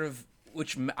this sort of,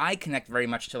 which I connect very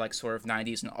much to like sort of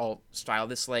 '90s and alt style.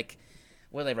 This like,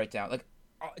 what did I write down? Like,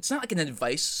 it's not like an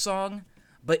advice song,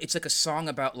 but it's like a song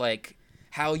about like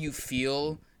how you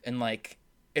feel, and like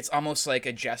it's almost like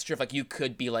a gesture of like you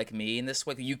could be like me in this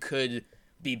way. You could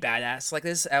be badass like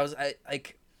this.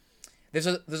 There's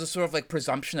a sort of like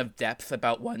presumption of depth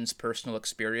about one's personal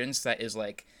experience that is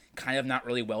like kind of not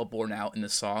really well borne out in the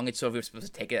song. It's sort of, you're supposed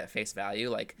to take it at face value.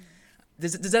 Like,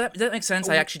 does that make sense?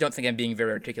 I actually don't think I'm being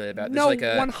very articulate about it. No,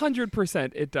 There's like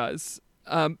 100% it does.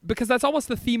 Because that's almost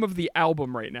the theme of the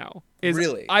album right now. Is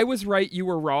Really? I was right, you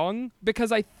were wrong.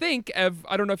 Because I think, Ev,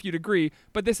 I don't know if you'd agree,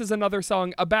 but this is another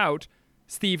song about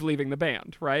Steve leaving the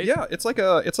band, right? Yeah, it's like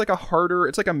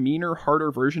a meaner,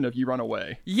 harder version of You Run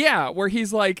Away. Yeah, where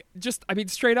he's like, just, I mean,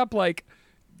 straight up like,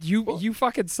 you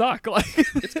fucking suck. Like,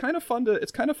 It's kind of fun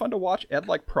to watch Ed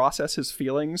like process his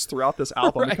feelings throughout this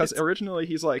album. Right. Because originally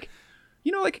he's like,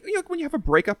 like when you have a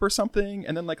breakup or something,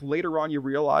 and then like later on you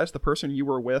realize the person you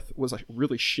were with was a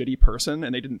really shitty person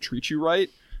and they didn't treat you right.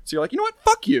 So you're like, you know what?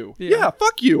 Fuck you. Yeah,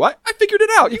 fuck you. I figured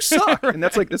it out. You suck. And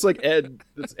that's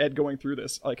Ed going through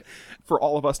this, like, for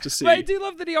all of us to see. But I do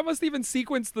love that he almost even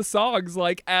sequenced the songs,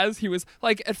 like, as he was,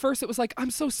 like, at first it was like, I'm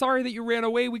so sorry that you ran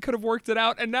away, we could have worked it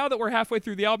out, and now that we're halfway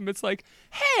through the album, it's like,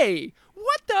 hey,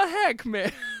 what the heck,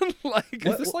 man? Like,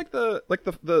 Is this like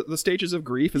the stages of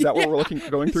grief? Is that what we're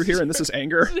going through here? And this is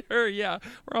anger? Sure, yeah,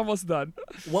 we're almost done.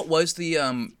 what was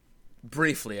the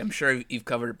briefly? I'm sure you've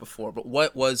covered it before, but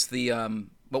what was the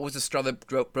straw that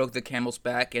broke the camel's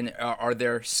back? And are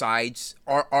there sides?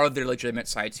 Are there legitimate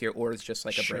sides here, or is it just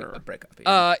like a breakup?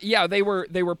 Yeah, they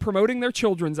were promoting their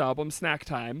children's album, Snack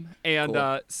Time, and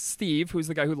Cool. Steve, who's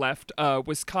the guy who left,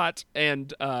 was caught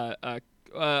and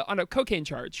on a cocaine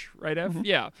charge, right, Ev? Mm-hmm.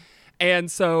 Yeah.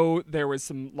 And so there was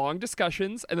some long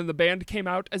discussions, and then the band came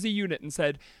out as a unit and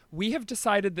said, we have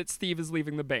decided that Steve is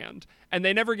leaving the band. And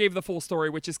they never gave the full story,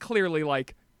 which is clearly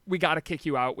like, we got to kick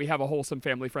you out. We have a wholesome,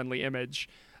 family-friendly image.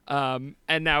 And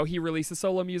now he releases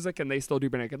solo music, and they still do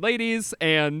Bare Naked Ladies,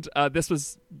 and this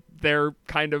was their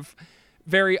kind of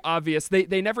very obvious.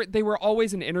 They were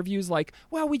always in interviews like,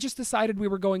 well, we just decided we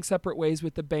were going separate ways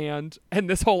with the band, and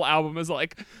this whole album is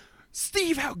like,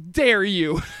 Steve, how dare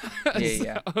you?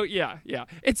 Yeah. Oh yeah.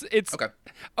 It's Okay.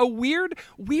 a weird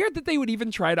that they would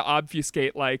even try to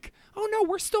obfuscate like, oh no,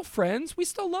 we're still friends, we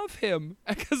still love him,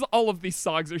 because all of these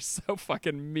songs are so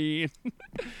fucking mean.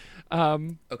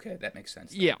 Okay, that makes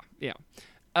sense. Yeah.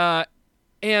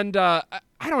 And I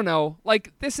don't know,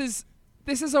 like this is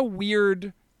a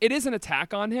weird. It is an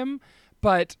attack on him,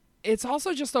 but it's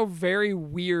also just a very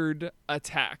weird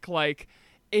attack. Like,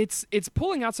 it's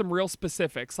pulling out some real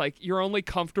specifics. Like, you're only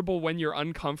comfortable when you're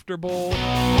uncomfortable.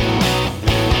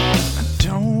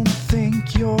 Don't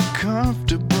think you're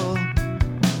comfortable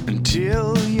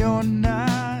until you're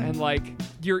not. And like,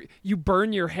 you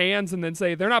burn your hands and then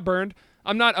say, they're not burned.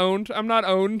 I'm not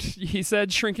owned, he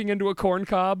said, shrinking into a corn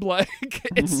cob. Like,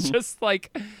 it's just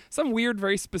like some weird,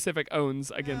 very specific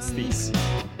owns against these.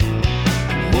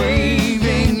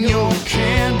 Waving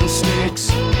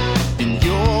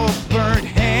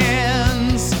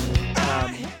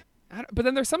But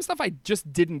then there's some stuff I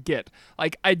just didn't get.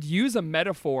 Like, I'd use a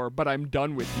metaphor, but I'm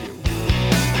done with you.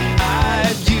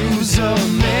 I'd use a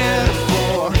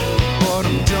metaphor, but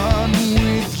I'm done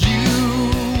with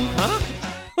you. Huh?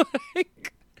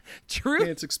 Like, true. I mean,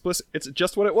 it's explicit. It's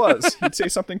just what it was. He'd say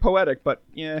something poetic, but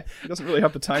yeah, he doesn't really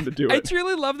have the time to do it. I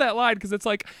truly love that line because it's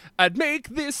like, I'd make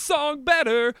this song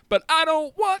better, but I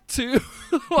don't want to.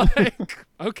 Like,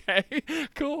 okay,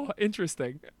 cool,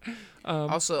 interesting.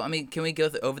 Also, I mean, can we go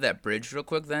over that bridge real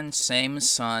quick then? Same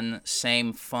sun,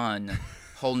 same fun,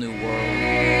 whole new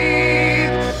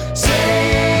world.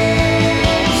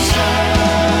 Same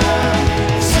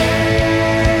sun, same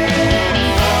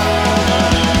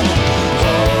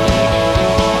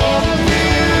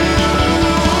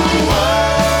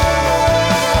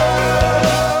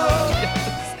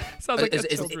Sounds like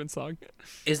a Is- children's song.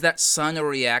 Is that sun a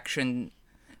reaction?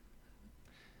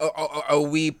 Are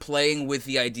we playing with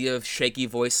the idea of shaky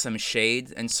voice, some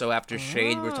shade, and so after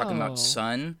shade, we're talking Oh. about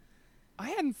sun? I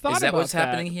hadn't thought Is that about what's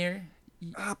happening here?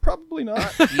 Probably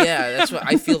not. Yeah, that's what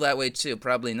I feel that way too.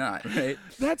 Probably not, right?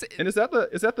 That's And is that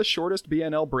the shortest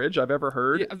BNL bridge I've ever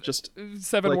heard? Yeah, Just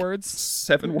 7 like, words.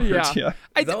 7 words. Yeah.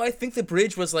 Yeah. Though I think the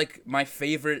bridge was like my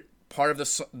favorite part of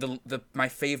the my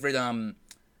favorite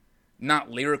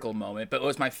not lyrical moment, but it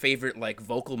was my favorite like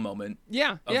vocal moment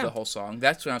Yeah, of yeah. the whole song.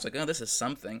 That's when I was like, oh, this is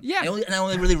something. Yeah. And I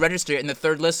only really registered it in the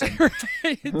third listen.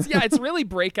 It's really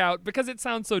breakout because it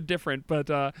sounds so different. But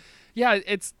yeah,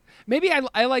 it's maybe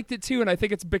I liked it too, and I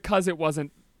think it's because it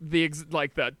wasn't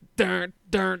like the dun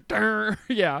dun dun.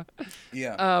 Yeah.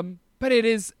 Yeah. But it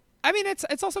is. I mean,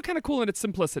 it's also kind of cool in its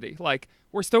simplicity. Like,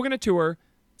 we're still gonna tour.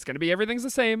 It's gonna be everything's the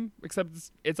same, except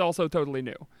it's also totally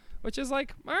new, which is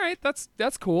like, all right, that's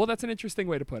cool. That's an interesting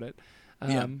way to put it.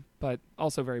 Yeah. But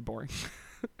also very boring.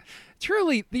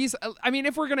 Truly, these, I mean,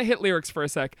 if we're going to hit lyrics for a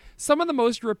sec, some of the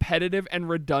most repetitive and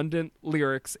redundant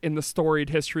lyrics in the storied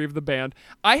history of the band,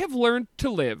 I have learned to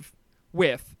living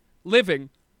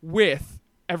with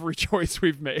every choice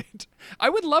we've made. I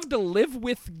would love to live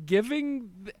with giving,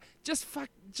 just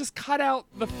cut out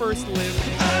the first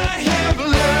live. I have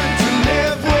learned to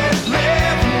live with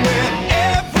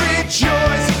every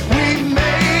choice we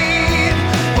made,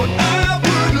 but I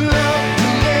would love to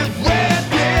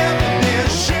live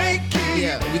with shaky.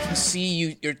 Yeah, we can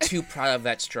see you're too proud of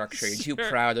that structure. You're too Sure.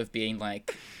 proud of being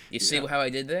like, you see how I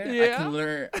did there?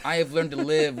 Yeah. I have learned to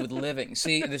live with living.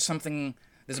 See, there's a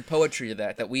poetry to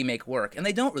that we make work, and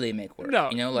they don't really make work. No,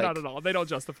 you know, like, not at all. They don't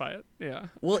justify it. Yeah.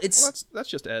 well, it's Well, that's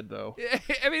just Ed though.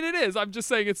 I mean, it is. I'm just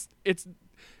saying it's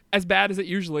as bad as it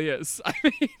usually is. I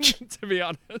mean, to be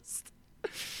honest.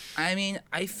 I mean,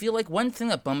 I feel like one thing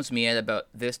that bums me out about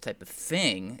this type of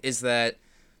thing is that,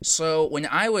 so when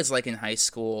I was like in high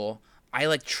school, I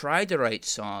like tried to write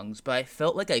songs, but I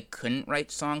felt like I couldn't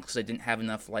write songs because I didn't have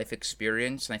enough life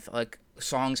experience, and I felt like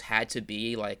songs had to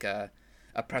be like a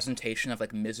presentation of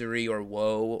like misery or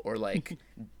woe or like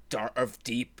of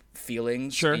deep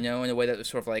feelings, Sure. you know, in a way that was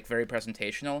sort of like very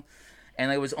presentational.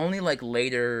 And it was only like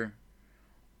later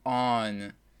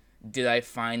on did I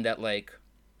find that like,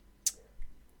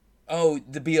 oh,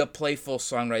 to be a playful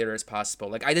songwriter is possible.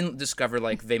 Like, I didn't discover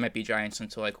like They Might Be Giants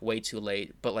until like way too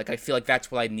late, but like I feel like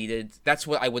that's what I needed. That's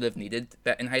what I would have needed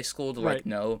that in high school to like Right.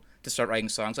 know to start writing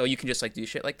songs. Oh, you can just like do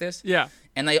shit like this. Yeah.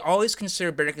 And I always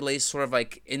consider Berkeley Lace sort of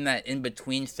like in that in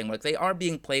between thing. Like they are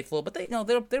being playful, but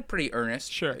they're pretty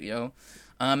earnest. Sure. You know,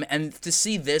 and to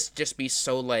see this just be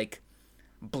so like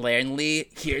blandly,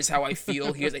 here's how I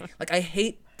feel. Here's like I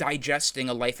hate digesting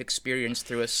a life experience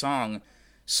through a song.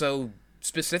 So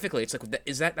specifically, it's like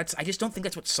that's I just don't think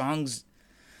that's what songs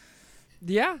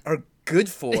Yeah. are good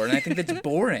for, and I think that's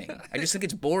boring. I just think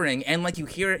it's boring, and like you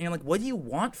hear it, and you're like, what do you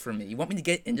want from me? You want me to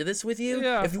get into this with you?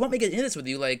 Yeah. If you want me to get into this with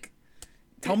you, like,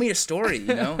 tell me a story,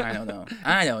 you know? I don't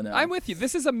know. I'm with you.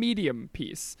 This is a medium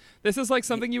piece. This is like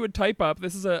something you would type up.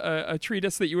 This is a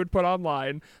treatise that you would put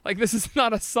online. Like, this is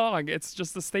not a song. It's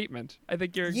just a statement. I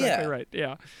think you're exactly Yeah. right.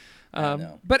 Yeah.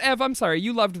 know. But Ev, I'm sorry.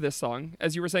 You loved this song,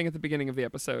 as you were saying at the beginning of the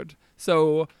episode.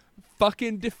 So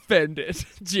fucking defend it,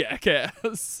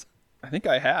 jackass. I think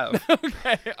I have,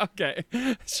 Okay.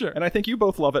 Sure. and I think you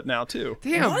both love it now too.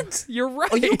 Damn. What? You're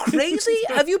right. Are you crazy?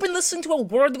 Have you been listening to a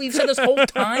word that we've said this whole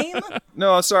time?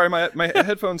 No, sorry, my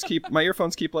earphones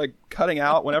keep like cutting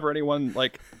out whenever anyone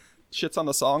like shits on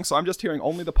the song, so I'm just hearing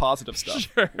only the positive stuff.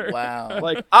 Wow.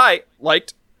 Like I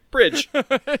liked Bridge.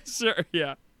 Sure.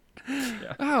 Yeah.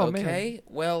 Oh man. Okay.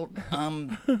 Well,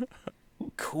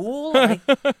 cool, I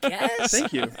guess.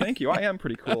 Thank you. I am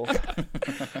pretty cool.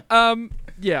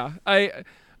 Yeah,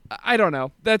 I don't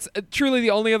know. That's truly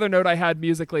the only other note I had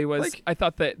musically was Like- I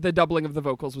thought that the doubling of the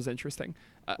vocals was interesting.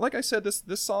 Like I said, this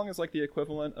song is like the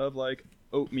equivalent of like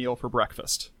oatmeal for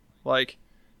breakfast. Like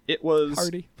it was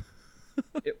Hardy.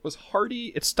 It was hearty.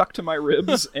 It stuck to my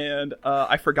ribs, and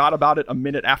I forgot about it a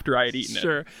minute after I had eaten it.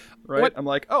 Sure. Right. What- I'm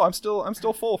like, oh, I'm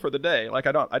still full for the day. Like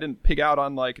I didn't pig out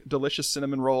on like delicious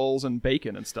cinnamon rolls and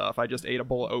bacon and stuff. I just ate a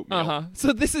bowl of oatmeal. Uh-huh.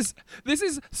 So this is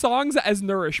songs as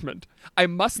nourishment. I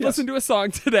must listen to a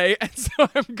song today, and so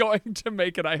I'm going to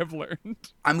make it. I have learned.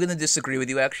 I'm gonna disagree with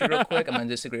you actually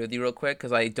real quick.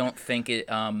 Because I don't think it.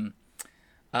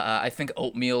 I think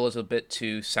oatmeal is a bit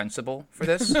too sensible for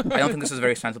this. I don't think this is a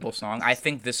very sensible song. I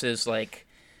think this is like,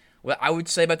 what I would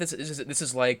say about this is this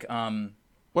is like.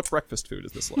 What breakfast food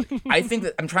is this like? I think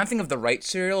that I'm trying to think of the right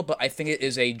cereal, but I think it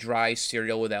is a dry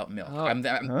cereal without milk.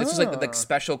 This is like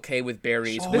Special K with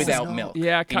berries without milk.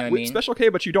 Yeah, you know what I mean? Special K,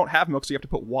 but you don't have milk, so you have to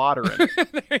put water in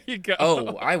it. There you go.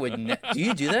 Oh, I would. Do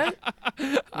you do that?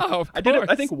 Oh, of I did it. I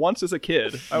course. think once as a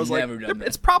kid. I was Never like, done that.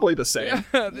 it's probably the same,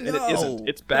 and it isn't.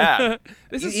 It's bad.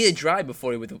 This You is eat it dry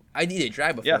before with. I'd eat it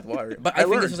dry before Yeah. with water. But I I,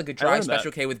 think learned. this is like a I dry learned that.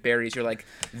 Special K with berries. You're like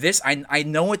this. I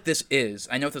know what this is.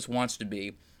 I know what this wants to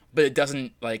be, but it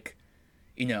doesn't like.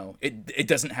 You know, it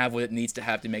doesn't have what it needs to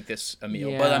have to make this a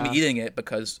meal. But I'm Yeah. eating it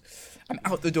because I'm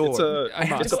out the door. It's a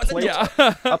go out the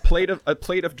plate. door. A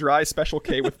plate of dry Special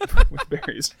K with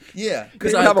berries. Yeah,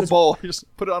 Because you have a bowl, you just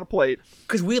put it on a plate.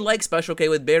 Because we like Special K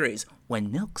with berries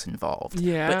when milk's involved.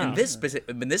 Yeah. But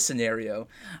in this scenario,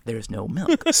 there's no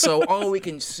milk. So all we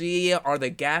can see are the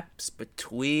gaps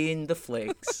between the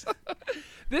flakes.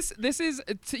 This is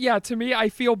to me I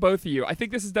feel both of you. I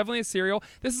think this is definitely a cereal.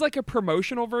 This is like a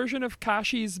promotional version of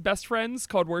Kashi's Best Friends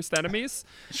called Worst Enemies.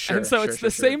 Sure, and so sure, it's sure,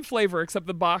 the sure. same flavor except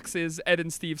the box is Ed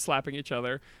and Steve slapping each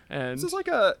other. And This is like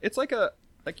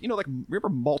remember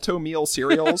Malto meal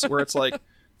cereals where it's like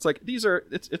these are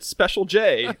it's Special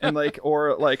J and like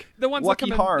or like the ones Lucky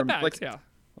that come Harm in the bags,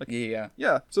 like yeah.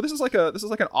 Yeah. So this is like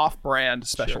an off-brand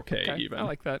Special Sure, K okay. even. I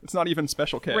like that. It's not even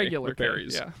Special K Regular with K,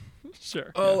 berries. yeah.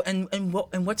 Sure. Oh, and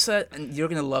what's that? And you're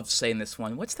gonna love saying this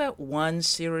one. What's that one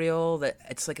cereal that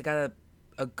it's like got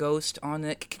a ghost on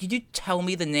it? Could you tell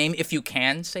me the name if you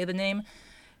can say the name?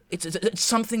 It's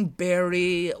something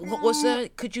berry. What was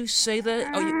that? Could you say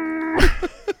that? Oh,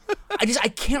 I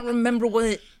can't remember what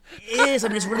it is.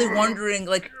 I'm just really wondering.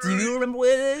 Like, do you remember what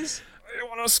it is? I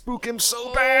want to spook him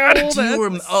so bad. Do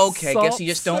you okay, guess Salt you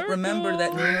just don't remember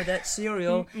that name of that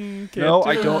cereal. No,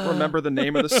 I don't remember the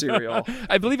name of the cereal.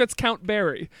 I believe it's Count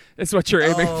Berry is what you're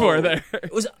aiming for there.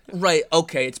 It was right.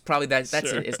 Okay, it's probably that's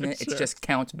Sure, it, isn't it? It's sure. just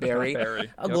Count Berry.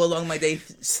 Berry, I'll yep. go along my day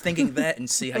thinking that and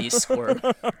see how you squirm.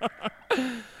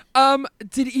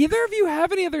 Did either of you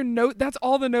have any other note? That's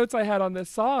all the notes I had on this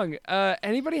song.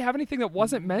 Anybody have anything that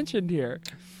wasn't mentioned here?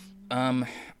 I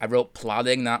wrote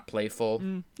plodding, not playful.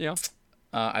 Yeah.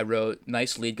 I wrote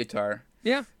nice lead guitar,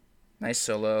 Yeah. nice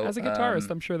solo. As a guitarist,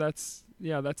 I'm sure that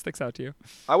sticks out to you.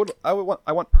 I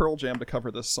want Pearl Jam to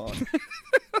cover this song.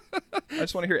 I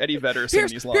just want to hear Eddie Vedder sing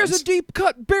these lines. Here's a deep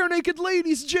cut bare naked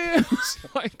ladies jam.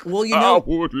 Like, well, you I know,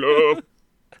 would love.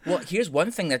 well, here's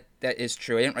one thing that is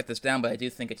true. I didn't write this down, but I do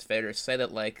think it's fair to say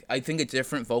that, like, I think a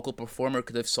different vocal performer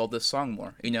could have sold this song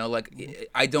more. You know, like,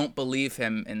 I don't believe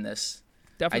him in this.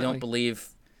 definitely. I don't believe.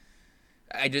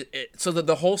 So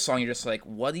the whole song, you're just like,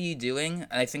 what are you doing?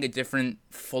 And I think a different,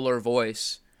 fuller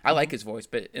voice. I like his voice,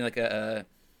 but in like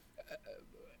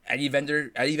Eddie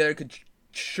Vedder could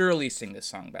surely sing this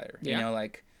song better. Yeah. You know,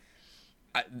 like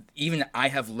even I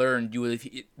have learned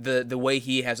the way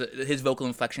he has his vocal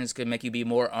inflections could make you be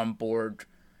more on board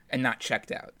and not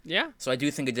checked out. Yeah. So I do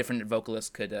think a different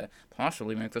vocalist could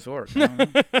possibly make this work. Yeah,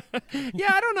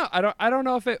 I don't know. I don't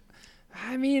know if it.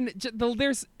 I mean,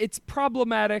 it's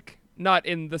problematic. Not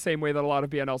in the same way that a lot of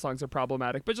BNL songs are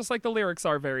problematic, but just like the lyrics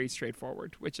are very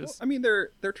straightforward, which is I mean, they're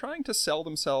trying to sell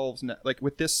themselves like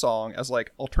with this song as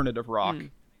like alternative rock,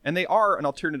 and they are an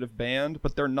alternative band,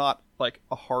 but they're not like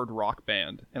a hard rock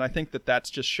band. And I think that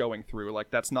that's just showing through. Like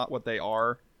that's not what they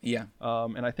are. Yeah.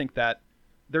 And I think that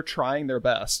they're trying their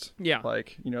best. Yeah.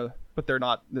 Like but they're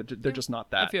not. They're just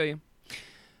not that. I feel you.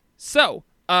 So,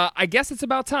 I guess it's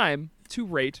about time to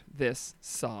rate this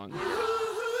song.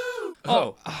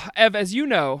 Oh. Ev, as you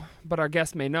know, but our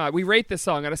guest may not, we rate this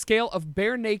song on a scale of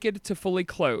bare naked to fully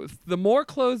clothed. The more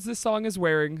clothes this song is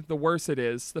wearing, the worse it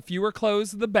is. The fewer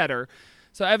clothes, the better.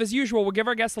 So, Ev, as usual, we'll give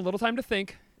our guests a little time to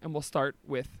think, and we'll start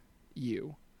with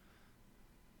you.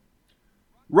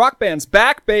 Rock Band's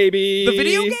back, baby. The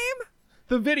video game?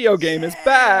 The video game is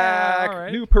back. all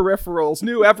right. New peripherals,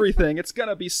 new everything. It's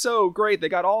gonna be so great. They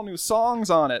got all new songs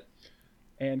on it.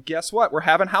 And guess what? We're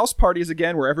having house parties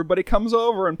again where everybody comes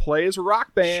over and plays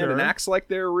Rock Band and acts like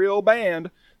they're a real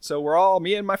band. So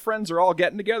me and my friends are all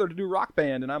getting together to do Rock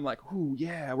Band. And I'm like, ooh,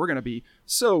 yeah, we're going to be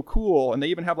so cool. And they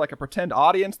even have like a pretend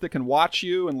audience that can watch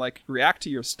you and like react to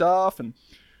your stuff. And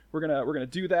we're gonna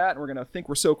do that, and we're gonna think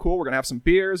we're so cool. We're gonna have some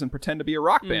beers and pretend to be a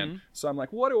rock band. So I'm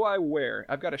like, what do I wear?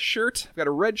 I've got a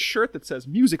red shirt that says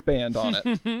music band on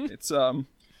it. It's and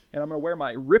I'm gonna wear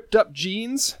my ripped up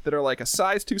jeans that are like a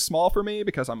size too small for me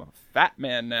because I'm a fat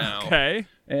man now. Okay.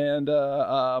 And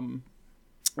I'm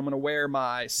gonna wear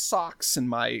my socks and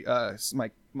my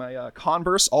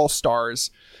Converse All Stars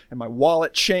and my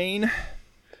wallet chain.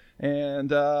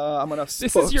 And I'm gonna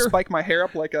spike my hair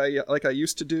up like I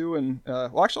used to do, and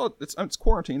actually it's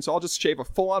quarantine, so I'll just shave a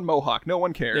full-on mohawk. No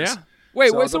one cares. Yeah. Wait,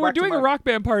 so we're doing a rock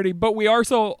band party, but we are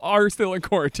still in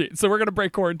quarantine. So we're gonna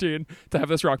break quarantine to have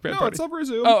this rock band party. No, it's over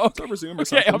Zoom. Oh, okay. It's over Zoom or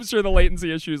something. Okay, I'm sure the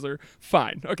latency issues are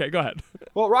fine. Okay, go ahead.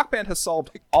 Well, Rock Band has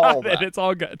solved all that. It's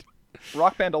all good.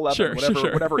 Rock Band 11,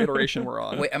 whatever iteration we're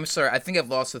on. Wait, I'm sorry. I think I've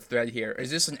lost the thread here.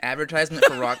 Is this an advertisement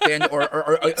for Rock Band, or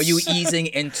are you easing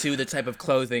into the type of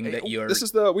clothing that you're...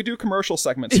 We do commercial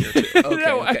segments here, too.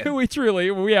 Okay.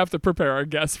 We have to prepare our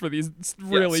guests for these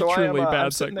truly bad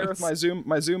I'm sitting there with my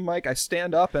Zoom mic. I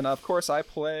stand up, and of course I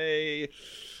play...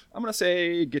 I'm going to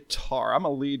say guitar. I'm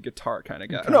a lead guitar kind of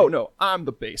guy. Okay. No, I'm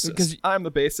the bassist. I'm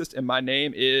the bassist, and my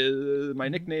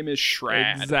nickname is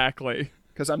Shrad. Exactly.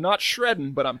 Because I'm not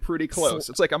shredding, but I'm pretty close.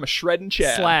 It's like I'm a shredding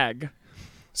Chad.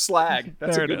 Slag.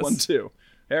 That's a good one, too.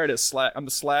 There it is, Slag. I'm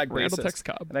the Slag bassist. Tex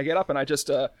Cobb. And I get up and I just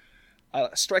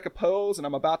strike a pose, and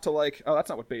I'm about to that's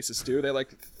not what bassists do. They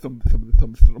like thump, thump,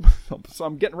 thump, thump, thump. So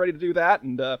I'm getting ready to do that,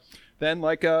 and then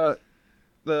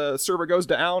the server goes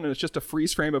down, and it's just a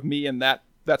freeze frame of me in that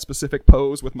specific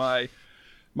pose with my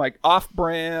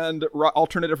off-brand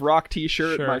alternative rock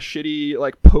t-shirt, my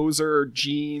shitty poser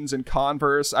jeans and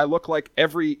Converse. I look like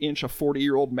every inch a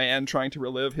 40-year-old man trying to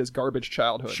relive his garbage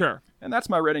childhood. Sure. And that's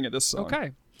my rating of this song.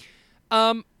 Okay.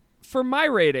 For my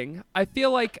rating, I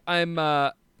feel like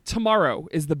tomorrow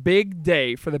is the big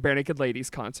day for the Barenaked Ladies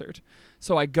concert.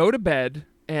 So I go to bed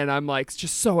and I'm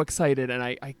just so excited, and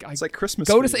I it's like Christmas.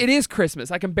 It is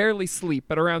Christmas. I can barely sleep,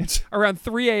 but around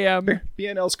 3 a.m.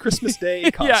 BNL's Christmas Day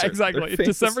concert. Yeah, exactly.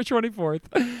 December 24th.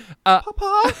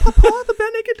 Papa, the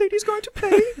Barenaked Ladies going to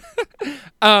play.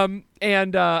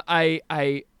 And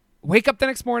I wake up the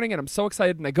next morning and I'm so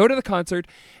excited, and I go to the concert,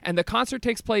 and the concert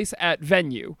takes place at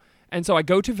Venue, and so I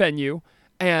go to Venue.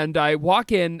 And I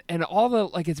walk in, and all the,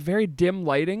 it's very dim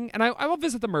lighting. And I will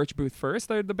visit the merch booth first.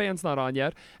 The band's not on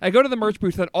yet. I go to the merch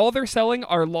booth, and all they're selling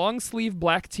are long-sleeve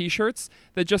black T-shirts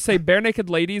that just say Barenaked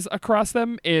Ladies across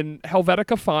them in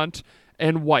Helvetica font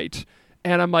and white.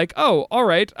 And I'm like, oh, all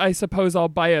right, I suppose I'll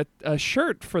buy a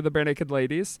shirt for the Barenaked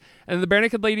Ladies. And the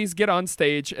Barenaked Ladies get on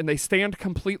stage, and they stand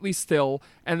completely still,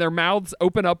 and their mouths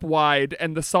open up wide,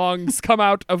 and the songs come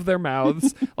out of their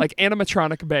mouths like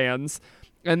animatronic bands.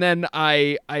 And then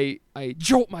I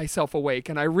jolt myself awake,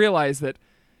 and I realize that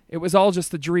it was all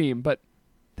just a dream. But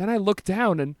then I look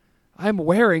down, and I'm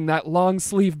wearing that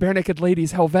long-sleeve Barenaked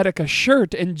Ladies Helvetica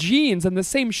shirt and jeans and the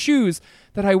same shoes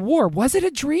that I wore. Was it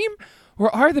a dream? Or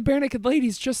are the Barenaked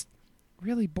Ladies just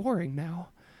really boring now?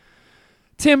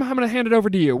 Tim, I'm going to hand it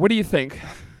over to you. What do you think?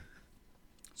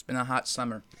 It's been a hot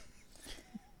summer.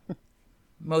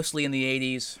 Mostly in the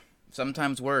 80s.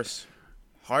 Sometimes worse.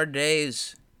 Hard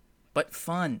days. But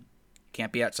fun.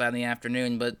 Can't be outside in the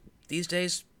afternoon, but these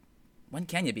days, when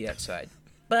can you be outside?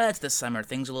 But it's the summer.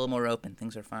 Things are a little more open.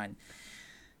 Things are fine.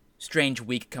 Strange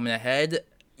week coming ahead.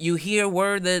 You hear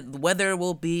word that the weather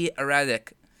will be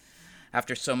erratic.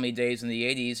 After so many days in the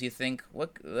 80s, you think,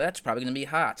 that's probably going to be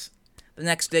hot. The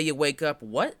next day you wake up,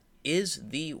 what is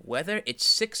the weather? It's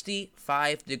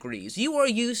 65 degrees. You are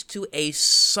used to a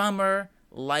summer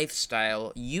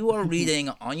lifestyle. You are reading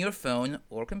on your phone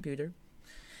or computer.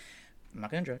 I'm not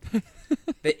going to interrupt.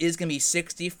 That is going to be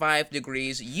 65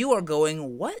 degrees. You are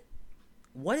going, what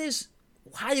is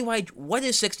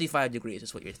 65 degrees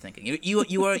is what you're thinking.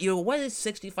 You're what is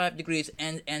 65 degrees?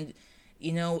 And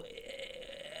you know,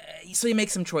 so you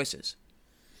make some choices.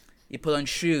 You put on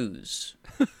shoes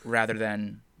rather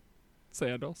than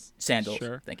sandals.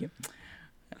 Sure. Thank you.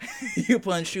 You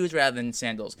put on shoes rather than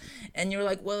sandals. And you're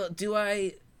like, well,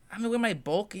 I'm going to wear my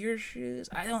bulkier shoes?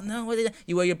 I don't know.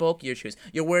 You wear your bulkier shoes.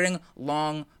 You're wearing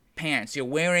long pants. You're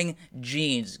wearing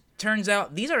jeans. Turns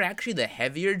out these are actually the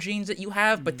heavier jeans that you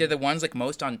have, but they're the ones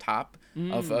most on top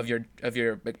of your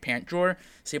pant drawer.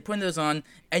 So you're putting those on,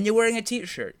 and you're wearing a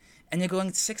t-shirt. And you're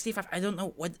going 65. I don't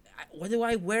know what do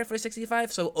I wear for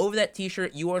 65? So over that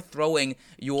t-shirt, you are throwing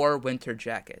your winter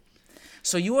jacket.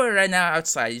 So you are right now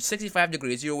outside. It's 65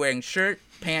 degrees. You're wearing shirt,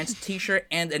 pants, t-shirt,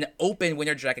 and an open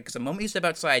winter jacket. Because the moment you step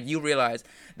outside, you realize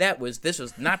this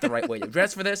was not the right way to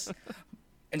dress for this.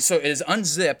 And so it is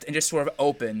unzipped and just sort of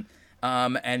open.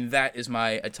 And that is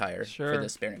my attire for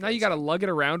this Bear Now you got to lug it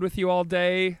around with you all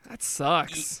day. That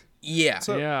sucks. Yeah.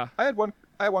 So Yeah. I had one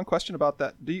question about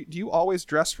that. Do you always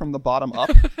dress from the bottom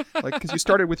up? Like, because you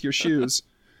started with your shoes.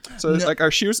 So it's like,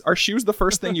 are shoes the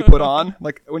first thing you put on,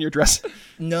 like when you're dressing?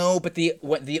 No, but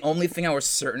the only thing I was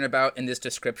certain about in this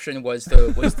description was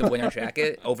the winter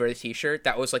jacket over the t-shirt.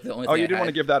 That was like the only thing. Oh, you didn't want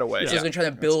to give that away. So I was gonna try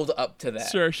to build up to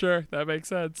that. Sure. That makes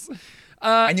sense.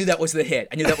 I knew that was the hit.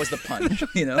 I knew that was the punch.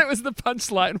 You know. That was the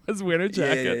punchline, was winter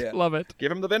jacket. Yeah. Love it.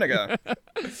 Give him the vinegar.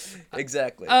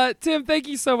 Exactly. Tim, thank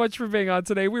you so much for being on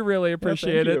today. We really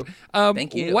appreciate it.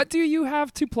 Thank you. What do you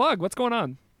have to plug? What's going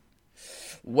on?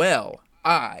 Well,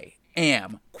 I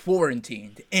am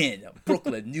quarantined in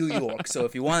Brooklyn, New York. So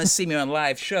if you want to see me on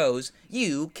live shows,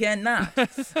 you cannot.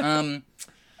 I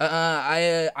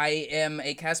am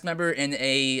a cast member in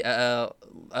a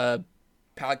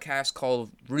podcast called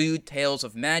Rude Tales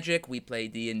of Magic. We play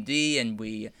D&D and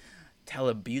we tell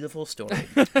a beautiful story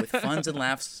with funs and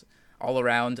laughs all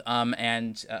around.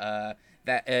 That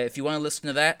if you want to listen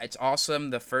to that, it's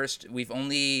awesome. The first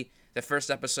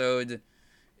episode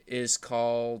is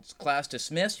called Class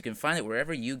Dismissed. You can find it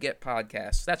wherever you get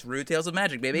podcasts. That's Rude Tales of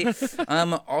Magic, baby.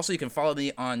 Also, you can follow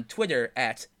me on Twitter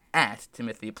at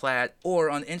Timothy Platt or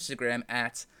on Instagram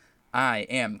at I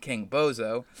am King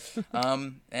Bozo.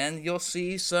 And you'll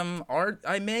see some art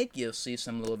I make. You'll see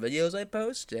some little videos I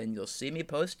post, and you'll see me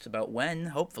post about when,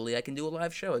 hopefully, I can do a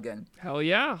live show again. Hell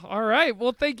yeah. All right.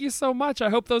 Well, thank you so much. I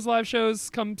hope those live shows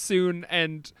come soon,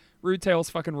 and Rude Tales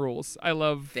fucking rules. I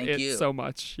love it so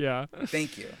much. Yeah.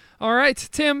 Thank you. All right,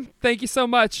 Tim, thank you so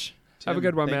much. Have a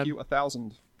good one, man. Thank you.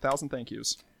 1,000 thank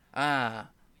yous.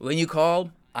 When you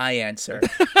call, I answer.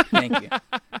 Thank you.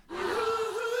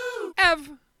 Ev,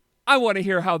 I want to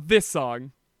hear how this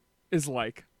song is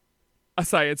like a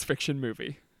science fiction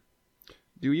movie.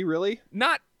 Do you really?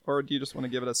 Not. Or do you just want to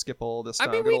give it a skipple this time?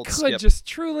 I mean, we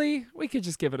could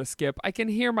just give it a skip. I can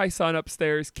hear my son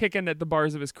upstairs kicking at the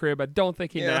bars of his crib. I don't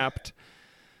think he napped.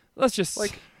 Let's just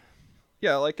like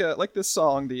this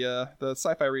song. The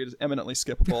sci-fi read is eminently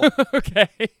skippable. Okay.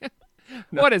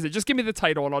 No. What is it? Just give me the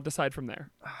title and I'll decide from there.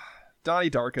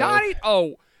 Donnie Darko.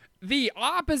 Oh, the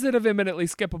opposite of eminently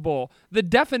skippable. The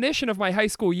definition of my high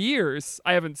school years.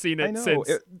 I haven't seen it since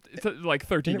like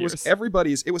 13 years.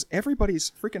 It was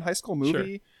everybody's freaking high school movie.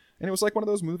 Sure. And it was like one of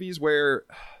those movies where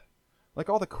like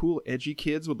all the cool edgy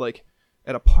kids would like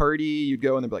at a party, you'd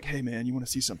go and they'd be like, "Hey man, you want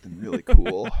to see something really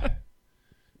cool?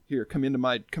 Here, come into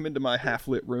my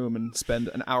half-lit room and spend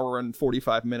an hour and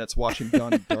 45 minutes watching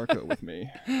Donnie Darko with me."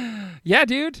 Yeah,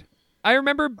 dude. I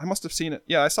remember I must have seen it.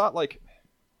 Yeah, I saw it like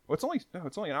it's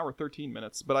only an hour 13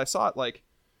 minutes, but I saw it like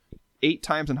 8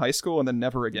 times in high school and then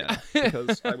never again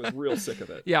because I was real sick of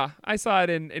it. Yeah, I saw it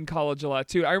in college a lot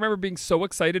too. I remember being so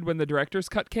excited when the director's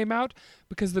cut came out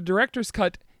because the director's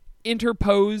cut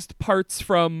interposed parts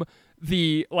from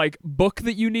the like book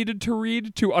that you needed to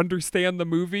read to understand the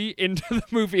movie into the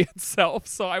movie itself.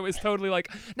 So I was totally like,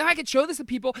 now I can show this to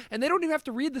people and they don't even have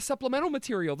to read the supplemental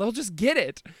material. They'll just get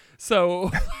it. So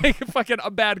like fucking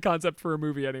a bad concept for a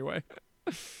movie anyway.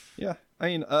 Yeah. I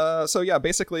mean,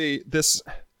 basically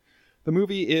the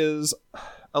movie is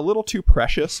a little too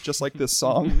precious, just like this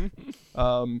song.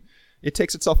 It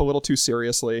takes itself a little too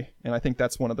seriously, and I think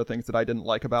that's one of the things that I didn't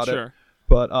like about it.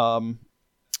 But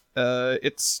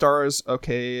it stars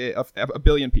a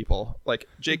billion people, like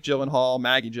Jake Gyllenhaal,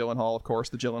 Maggie Gyllenhaal, of course,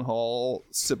 the Gyllenhaal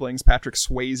siblings, Patrick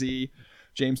Swayze,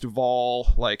 James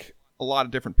Duvall, like a lot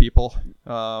of different people.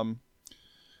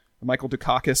 Michael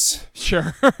Dukakis.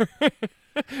 Sure.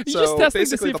 You so just testing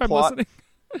basically to see if I'm listening.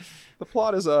 The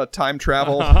plot is a time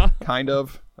travel, kind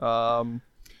of.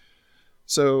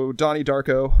 So Donnie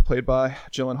Darko, played by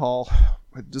Gyllenhaal,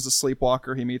 is a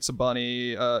sleepwalker. He meets a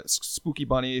bunny, spooky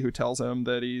bunny, who tells him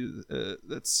that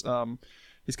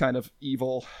he's kind of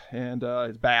evil and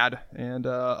is bad. And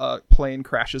a plane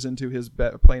crashes into his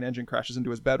plane engine crashes into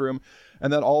his bedroom,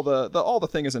 and then all the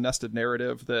thing is a nested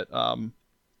narrative that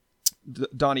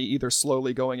Donnie either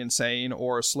slowly going insane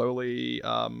or slowly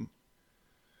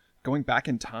going back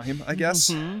in time, I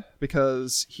guess,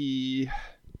 because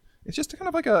it's just kind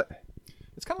of like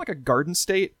a garden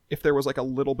state if there was like a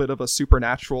little bit of a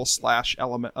supernatural /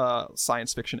 element,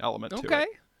 science fiction element to it.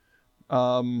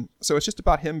 So it's just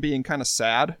about him being kind of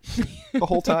sad the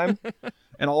whole time,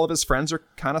 and all of his friends are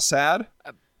kind of sad.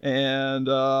 And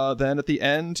then at the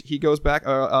end, he goes back.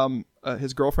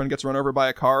 His girlfriend gets run over by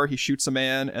a car. He shoots a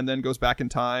man and then goes back in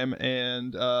time,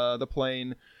 and the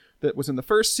plane that was in the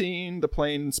first scene. The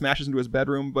plane smashes into his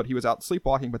bedroom, but he was out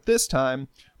sleepwalking. But this time,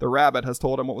 the rabbit has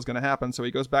told him what was going to happen. So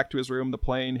he goes back to his room. The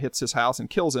plane hits his house and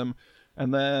kills him.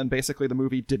 And then basically the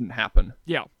movie didn't happen.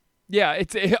 Yeah.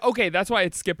 It's okay. That's why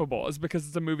it's skippable, is because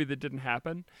it's a movie that didn't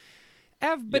happen.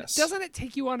 Ev, but Yes. doesn't it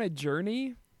take you on a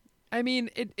journey? I mean,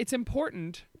 it's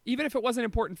important. Even if it wasn't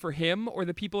important for him or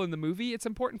the people in the movie, it's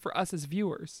important for us as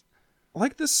viewers.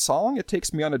 Like this song, it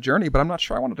takes me on a journey, but I'm not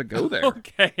sure I wanted to go there.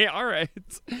 Okay, all right.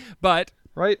 But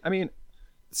Right? I mean,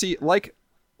 see, like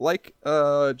Jake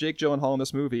Gyllenhaal in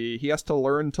this movie, he has to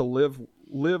learn to live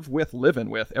with living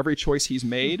with every choice he's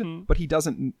made, but he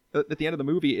doesn't. At the end of the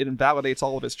movie, it invalidates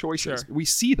all of his choices. Sure. We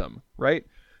see them, right?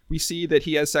 We see that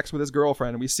he has sex with his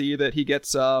girlfriend. We see that he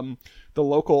gets the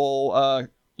local,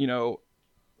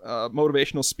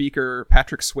 motivational speaker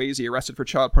Patrick Swayze arrested for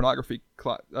child pornography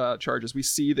charges. We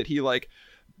see that he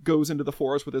goes into the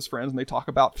forest with his friends and they talk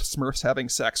about Smurfs having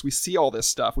sex. We see all this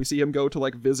stuff. We see him go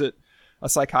to visit a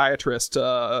psychiatrist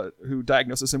who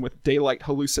diagnoses him with daylight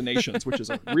hallucinations, which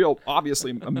is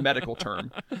obviously a medical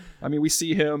term. I mean, we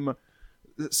see him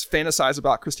fantasize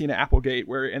about Christina Applegate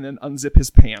and then unzip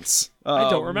his pants. I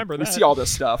don't remember that. We see all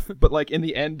this stuff, but in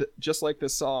the end, just like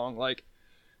this song,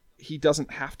 he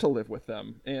doesn't have to live with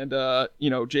them. And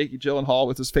Jake Gyllenhaal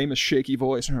with his famous shaky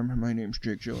voice, my name's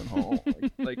Jake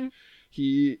Gyllenhaal.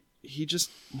 He just,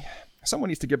 someone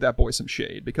needs to give that boy some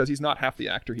shade, because he's not half the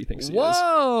actor he thinks he is.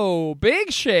 Whoa,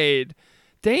 big shade.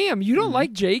 Damn, you don't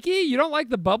like Jakey? You don't like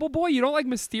the Bubble Boy? You don't like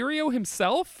Mysterio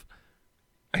himself?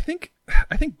 I think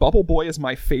Bubble Boy is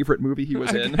my favorite movie he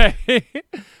was in. Okay.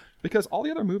 Because all the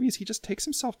other movies, he just takes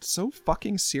himself so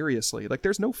fucking seriously.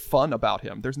 There's no fun about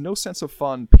him. There's no sense of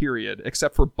fun, period,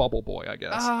 except for Bubble Boy, I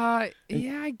guess.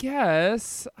 Yeah, I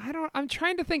guess. I'm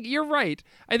trying to think. You're right.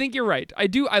 I think you're right.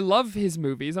 I love his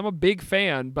movies. I'm a big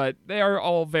fan, but they are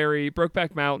all very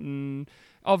Brokeback Mountain,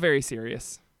 all very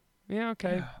serious. Yeah,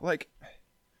 okay.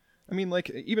 Even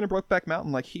in Brokeback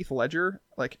Mountain, Heath Ledger,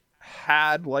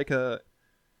 had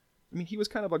he was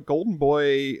kind of a golden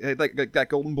boy, that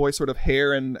golden boy sort of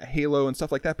hair and halo and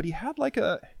stuff like that. But he had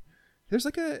there's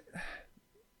a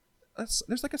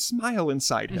smile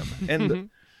inside him,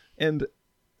 and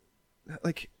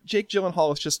Jake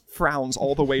Gyllenhaal just frowns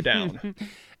all the way down.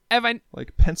 Evan,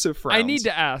 pensive frowns. I need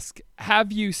to ask: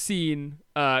 have you seen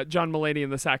John Mulaney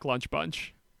and the Sack Lunch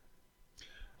Bunch?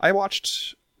 I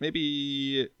watched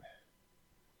maybe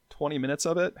 20 minutes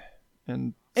of it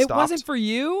and it stopped. Wasn't for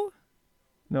you.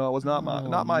 No, it was not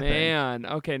my thing. Man,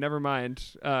 okay, never mind.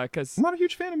 Because I'm not a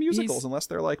huge fan of musicals unless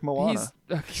they're like Moana.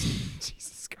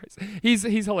 Jesus Christ, he's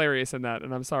hilarious in that,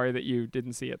 and I'm sorry that you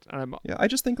didn't see it. Yeah, I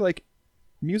just think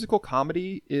musical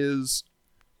comedy is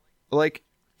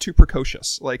too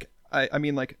precocious. I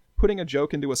mean, putting a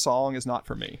joke into a song is not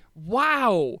for me.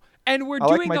 Wow, and we're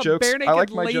doing a Bare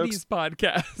Naked Ladies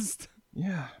podcast.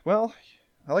 Yeah, well,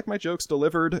 I like my jokes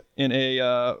delivered in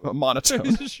a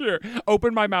monotone. Sure.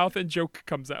 Open my mouth and joke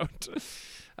comes out.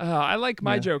 I like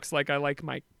my jokes like I like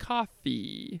my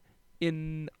coffee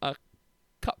in a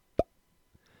cup.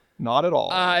 Not at all.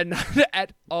 Not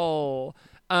at all.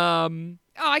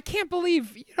 I can't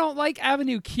believe you don't like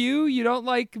Avenue Q. You don't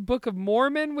like Book of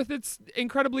Mormon with its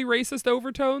incredibly racist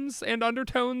overtones and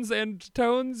undertones and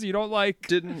tones. You don't like...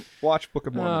 Didn't watch Book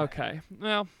of Mormon. Okay.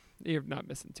 Well, you're not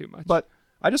missing too much. But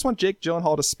I just want Jake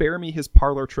Gyllenhaal to spare me his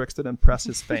parlor tricks that impress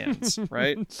his fans,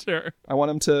 right? Sure. I want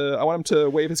him to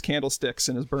wave his candlesticks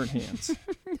in his burnt hands.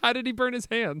 How did he burn his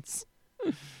hands?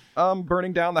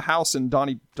 Burning down the house in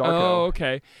Donnie Darko. Oh,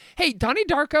 okay. Hey, Donnie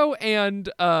Darko and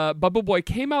Bubble Boy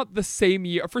came out the same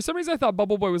year. For some reason, I thought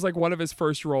Bubble Boy was one of his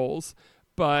first roles,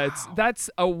 but that's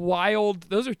a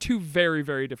wild. Those are two very,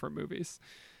 very different movies.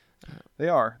 They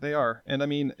are. And I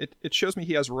mean, it shows me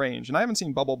he has range. And I haven't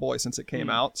seen Bubble Boy since it came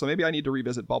out, so maybe I need to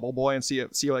revisit Bubble Boy and see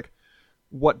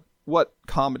what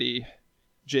comedy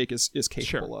Jake is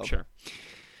capable of. Sure.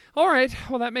 All right.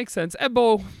 Well, that makes sense.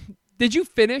 Ebbo, did you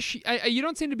finish? You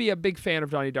don't seem to be a big fan of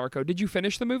Donnie Darko. Did you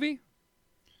finish the movie?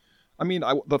 I mean,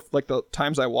 the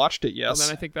times I watched it, yes. Well,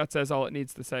 then I think that says all it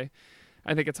needs to say.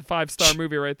 I think it's a 5-star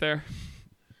movie right there.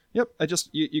 Yep,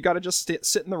 you got to just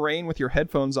sit in the rain with your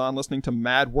headphones on, listening to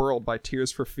 "Mad World" by Tears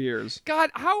for Fears. God,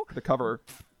 the cover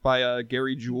by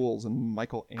Gary Jules and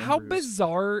Michael Andrews. How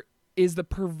bizarre is the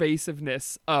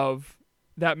pervasiveness of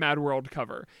that Mad World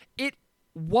cover? It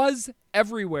was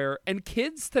everywhere, and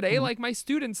kids today, like my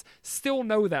students, still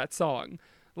know that song,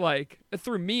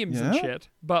 through memes and shit.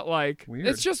 But Weird.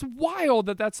 It's just wild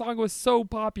that song was so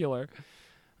popular.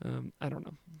 I don't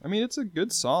know. I mean, it's a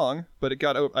good song, but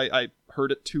I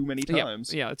heard it too many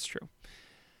times. Yeah, it's true.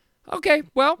 Okay,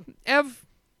 well, Ev,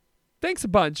 thanks a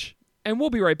bunch, and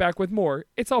we'll be right back with more.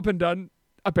 It's all been done.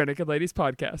 a Bare Naked Ladies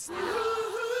podcast.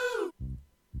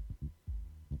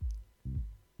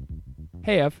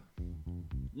 Hey, Ev.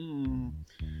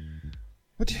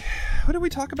 What did we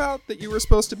talk about that you were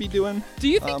supposed to be doing? Do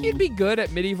you think you'd be good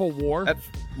at medieval war? At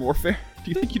warfare?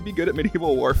 Do you think you'd be good at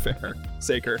medieval warfare,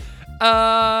 Saker?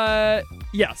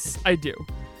 Yes, I do.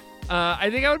 I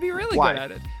think I would be really Why? good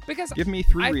at it. Because Give me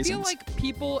 3 I reasons. feel like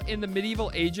people in the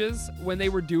medieval ages, when they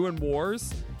were doing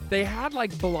wars, they had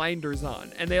like blinders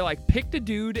on and they like picked a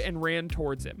dude and ran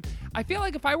towards him. I feel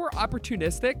like if I were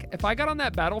opportunistic, if I got on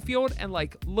that battlefield and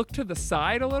like looked to the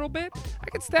side a little bit, I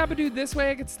could stab a dude this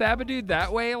way, I could stab a dude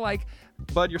that way. Like,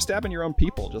 Bud, you're stabbing your own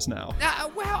people just now.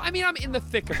 well, I mean, I'm in the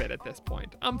thick of it at this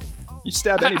point. You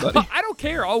stabbed anybody. I don't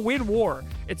care. I'll win war.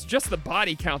 It's just the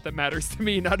body count that matters to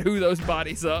me, not who those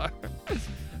bodies are.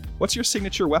 What's your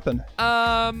signature weapon?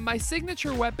 My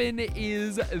signature weapon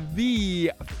is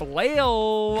the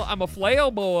flail. I'm a flail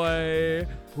boy.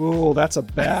 Ooh, that's a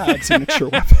bad signature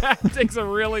weapon. That takes a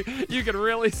really, you can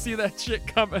really see that shit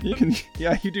coming.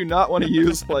 You do not want to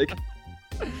use like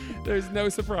There's no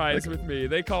surprise with me.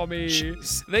 They call me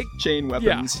chain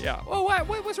weapons. Yeah. Well,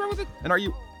 what's wrong with it? And are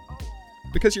you?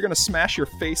 Because you're gonna smash your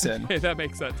face in. Okay, that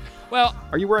makes sense. Well,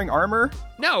 Are you wearing armor?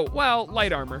 no. Well,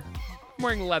 light armor. I'm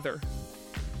wearing leather.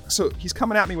 So he's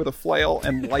coming at me with a flail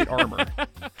and light armor.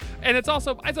 And it's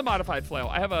a modified flail.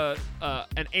 I have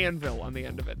an anvil on the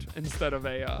end of it instead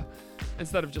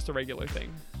of just a regular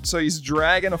thing. So he's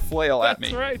dragging a flail at me.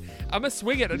 That's right. I'm gonna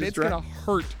swing it and it's gonna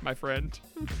hurt, my friend.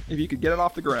 If you could get it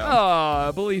off the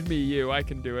ground. Believe me, I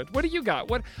can do it. What do you got?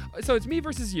 So it's me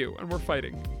versus you, and we're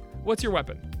fighting. What's your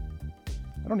weapon?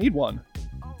 I don't need one.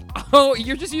 Oh,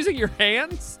 you're just using your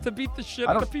hands to beat the shit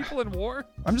out of people in war?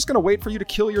 I'm just gonna wait for you to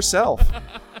kill yourself.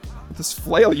 With this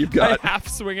flail you've got. I half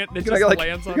swing it and it You're just gonna,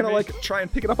 lands on you're gonna me. like try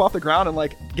and pick it up off the ground and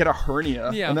like get a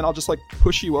hernia. Yeah. And then I'll just like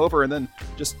push you over and then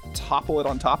just topple it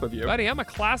on top of you. Buddy, I'm a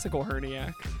classical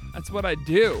herniac. That's what I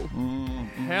do.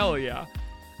 Hell yeah.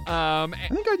 I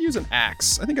think I'd use an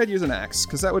axe.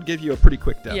 Because that would give you a pretty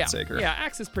quick death, Saker. Yeah,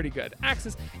 axe is pretty good. Axe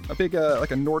is A big,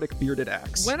 like a Nordic bearded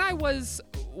axe. when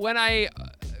I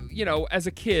as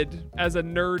a kid, as a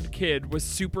nerd kid, was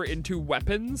super into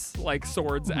weapons, like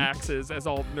swords, axes, as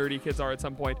all nerdy kids are at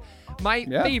some point. My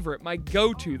favorite, my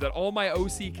go-to that all my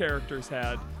OC characters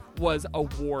had was a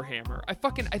Warhammer. I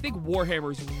think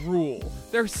Warhammers rule.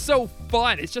 They're so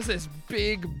fun. It's just this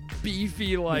big,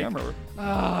 beefy, like,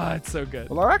 it's so good.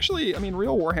 Well,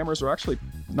 real Warhammers are actually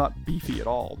not beefy at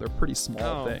all. They're pretty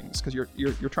small things because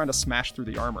you're trying to smash through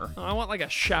the armor. I want like a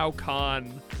Shao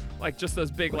Kahn, like just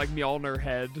those big like Mjolnir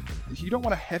head. You don't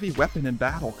want a heavy weapon in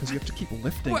battle because you have to keep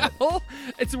lifting it. Well,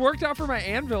 it's worked out for my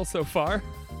anvil so far.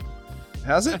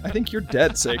 Has it? I think you're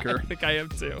dead, Saker. I think I am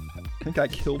too. I think I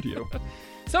killed you.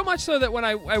 So much so that when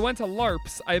I went to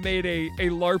LARPs, I made a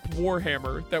LARP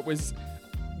Warhammer that was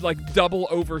like double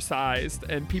oversized,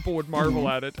 and people would marvel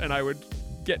at it, and I would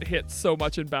get hit so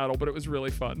much in battle, but it was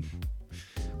really fun.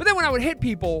 But then when I would hit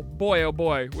people, boy oh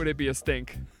boy, would it be a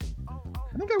stink.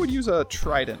 I think I would use a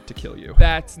trident to kill you.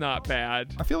 That's not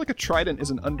bad. I feel like a trident is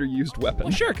an underused weapon.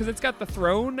 Well, sure, because it's got the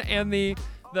throne and the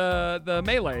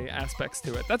melee aspects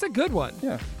to it. That's a good one.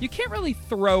 Yeah. You can't really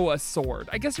throw a sword.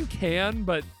 I guess you can,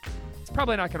 but it's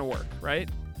probably not going to work, right?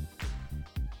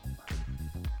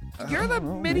 You're the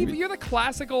medieval. You're the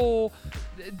classical.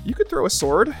 You could throw a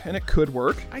sword and it could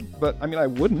work, but I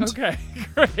wouldn't. Okay,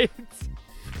 great.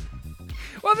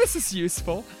 Well, this is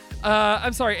useful.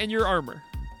 I'm sorry, and your armor.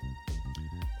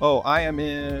 Oh, I am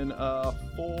in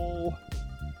full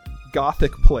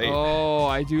gothic plate. Oh,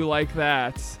 I do like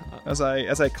that. As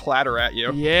I clatter at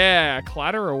you. Yeah,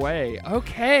 clatter away.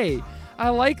 Okay. I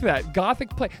like that.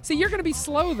 Gothic plate. See, you're going to be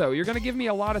slow, though. You're going to give me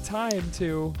a lot of time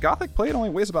to... Gothic plate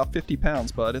only weighs about 50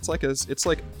 pounds, but it's like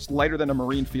lighter than a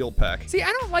marine field pack. See,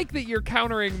 I don't like that you're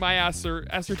countering my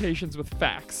assertions with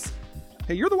facts.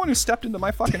 Hey, you're the one who stepped into my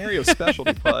fucking area of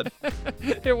specialty, bud.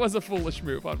 It was a foolish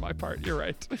move on my part. You're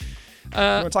right. You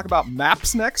want to talk about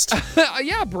maps next?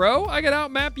 Yeah, bro. I can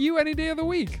outmap you any day of the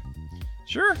week.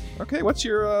 Sure. Okay, what's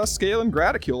your scale and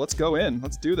graticule? Let's go in.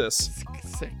 Let's do this.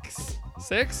 6.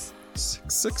 6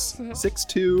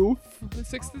 to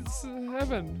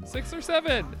 7. 6 or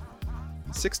 7.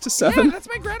 6 to 7. Yeah, that's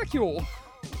my graticule.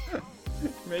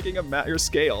 Making a map. Your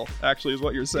scale actually is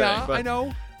what you're saying. Yeah, but, I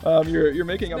know. You're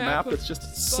making a map that's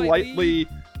just slightly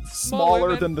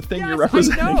smaller than the thing yes, you're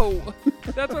representing. I know.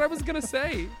 That's what I was gonna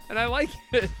say, and I like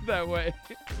it that way.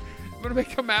 I'm gonna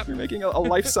make a map. You're making a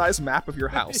life-size map of your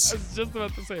house. I was just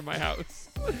about to say my house.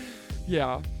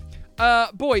 Yeah.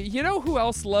 Boy, you know who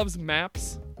else loves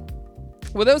maps?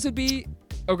 Well, those would be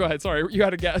Oh, go ahead. Sorry, you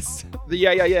had a guess. The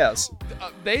yeah.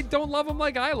 They don't love him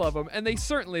like I love him, and they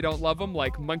certainly don't love him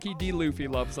like Monkey D. Luffy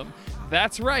loves him.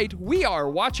 That's right, we are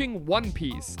watching One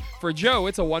Piece. For Joe,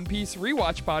 it's a One Piece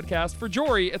rewatch podcast. For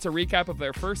Jory, it's a recap of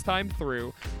their first time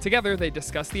through. Together, they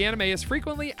discuss the anime as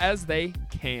frequently as they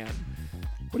can.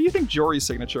 What do you think Jory's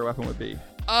signature weapon would be?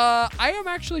 I am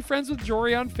actually friends with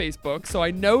Jory on Facebook, so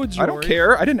I know Jory. I don't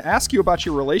care. I didn't ask you about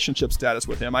your relationship status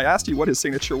with him. I asked you what his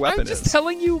signature weapon I'm just is.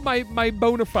 telling you my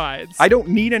bona fides. I don't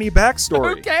need any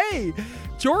backstory. Okay.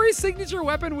 Jory's signature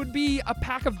weapon would be a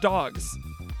pack of dogs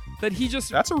that he just...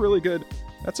 That's a really good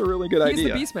He's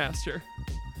idea. the Beastmaster.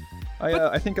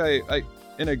 I think I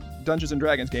in a Dungeons and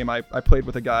Dragons game, I played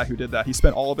with a guy who did that. He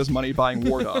spent all of his money buying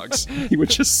war dogs. He would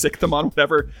just sick them on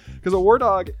whatever. Because a war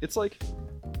dog, it's like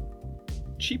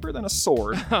cheaper than a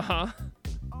sword. Uh-huh.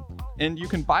 And you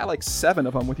can buy like 7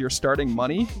 of them with your starting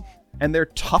money. And they're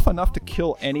tough enough to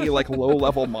kill any like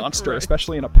low-level monster, Right.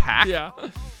 especially in a pack. Yeah.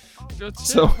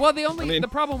 So, well, the I mean-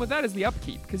 problem with that is the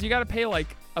upkeep, because you got to pay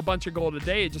like a bunch of gold a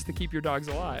day just to keep your dogs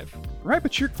alive. Right,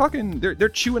 but you're fucking... They're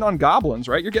chewing on goblins,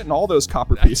 right? You're getting all those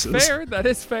copper That's pieces. fair. That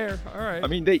is fair. All right. I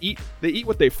mean, they eat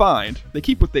what they find. They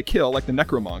keep what they kill, like the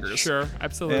necromongers. Sure,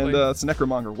 absolutely. And it's a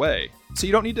necromonger way. So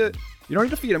you don't need to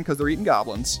feed them because they're eating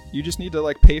goblins. You just need to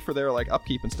like pay for their like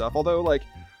upkeep and stuff. Although like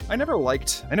I never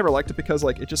liked it because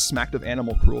like it just smacked of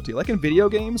animal cruelty. Like in video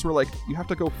games where like you have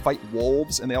to go fight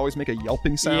wolves and they always make a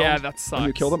yelping sound. Yeah, that when you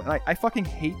sucks. kill them. And I fucking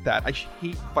hate that. I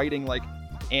hate fighting like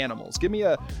animals. Give me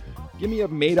a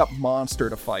made up monster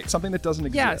to fight. Something that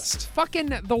doesn't Yes, exist.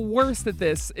 fucking the worst at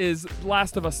this is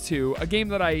Last of Us 2, a game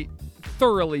that I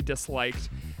thoroughly disliked.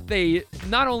 They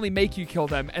not only make you kill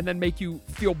them and then make you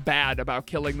feel bad about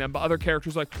killing them, but other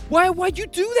characters are like, why'd you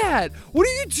do that? What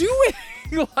are you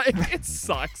doing? Like, it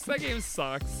sucks. That game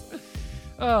sucks.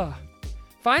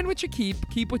 Find what you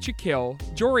keep what you kill.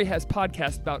 Jory has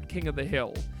podcast about King of the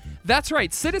Hill. That's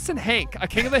right, Citizen Hank, a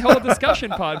King of the Hill discussion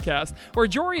podcast, where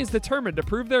Jory is determined to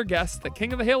prove their guests that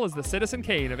King of the Hill is the Citizen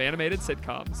Kane of animated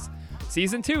sitcoms.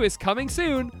 Season 2 is coming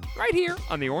soon, right here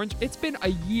on the Orange. It's been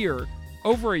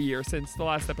over a year since the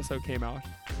last episode came out.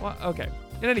 Well, okay.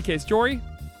 In any case, Jory,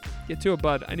 get to it,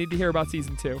 bud. I need to hear about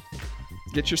Season 2.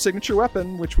 Get your signature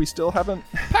weapon, which we still haven't.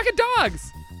 Pack of dogs!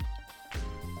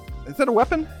 Is that a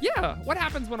weapon? Yeah. What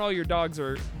happens when all your dogs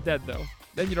are dead, though?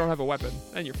 Then you don't have a weapon.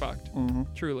 Then you're fucked. Mm-hmm.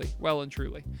 Truly. Well and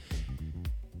truly.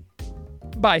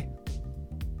 Bye.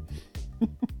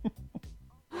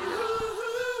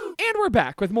 And we're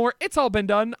back with more It's All Been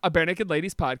Done, a Bare Naked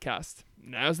Ladies podcast.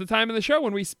 Now's the time of the show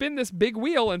when we spin this big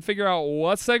wheel and figure out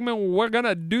what segment we're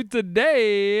gonna do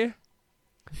today.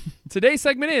 Today's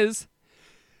segment is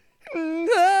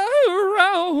The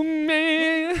Wrong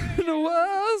Man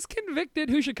Was Convicted.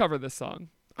 Who should cover this song?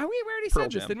 Oh, we already Pearl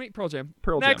said this, Jam. didn't we? Pearl Jam.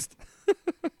 Pearl Jam. Next.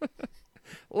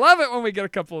 Love it when we get a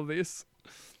couple of these.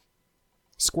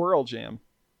 Squirrel Jam.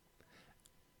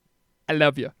 I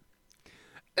love you.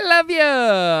 Love you.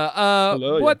 Love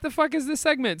ya. What the fuck is this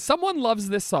segment? Someone loves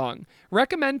this song.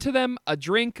 Recommend to them a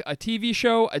drink, a TV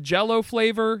show, a Jell-O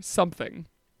flavor, something.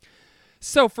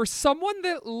 So for someone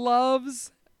that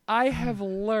loves, I have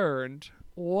learned,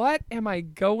 what am I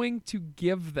going to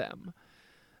give them?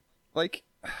 Like,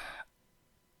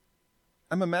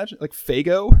 I'm imagining like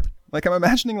Faygo. Like I'm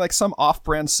imagining like some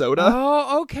off-brand soda.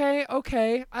 Oh, okay.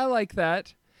 I like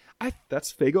that.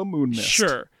 That's Faygo Moon Mist.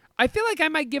 Sure. I feel like I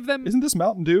might give them... Isn't this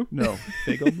Mountain Dew? No,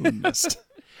 Faygo Moon Mist.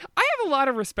 I have a lot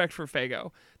of respect for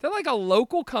Faygo. They're like a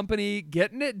local company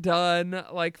getting it done.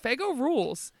 Like, Faygo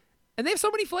rules. And they have so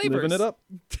many flavors. Living it up.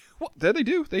 There they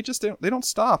do. They just don't. They don't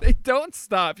stop. They don't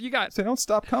stop. They don't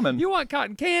stop coming. You want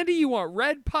cotton candy, you want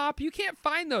red pop. You can't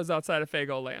find those outside of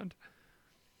Faygo land.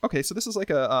 Okay, so this is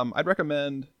like a I'd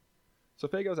recommend. So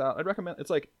Faygo's out. I'd recommend. It's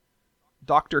like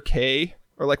Dr. K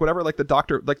or like whatever. Like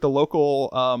the local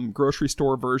grocery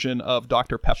store version of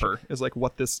Dr. Pepper is like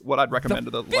what I'd recommend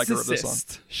to the liker of this song.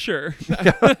 Physicist. Sure.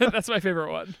 That's my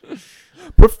favorite one.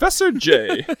 Professor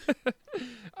J.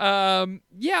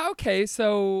 Yeah. Okay.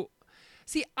 So,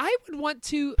 see, I would want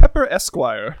to. Pepper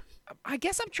Esquire. I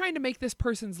guess I'm trying to make this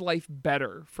person's life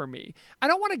better for me. I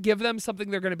don't want to give them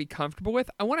something they're going to be comfortable with.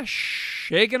 I want to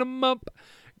shaking them up,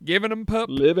 giving them pup.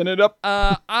 Living it up.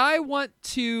 I'm going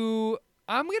to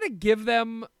give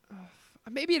them,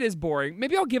 maybe it is boring.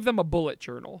 Maybe I'll give them a bullet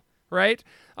journal, right?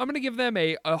 I'm going to give them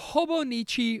a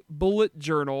Hobonichi bullet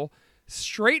journal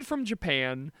straight from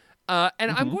Japan.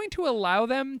 And I'm going to allow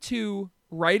them to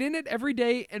write in it every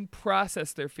day and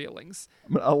process their feelings.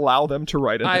 I'm gonna allow them to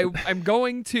write it. I'm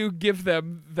going to give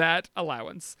them that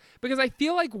allowance because I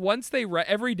feel like once they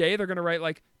every day they're going to write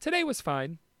like today was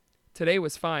fine,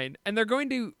 and they're going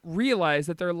to realize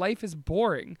that their life is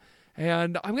boring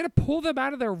and I'm going to pull them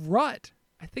out of their rut.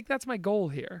 I think that's my goal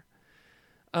here.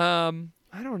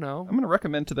 I don't know. I'm going to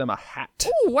recommend to them a hat.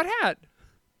 Ooh, what hat?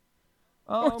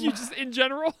 Or you just in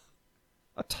general?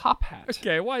 A top hat.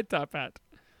 Okay, why top hat?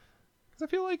 Because I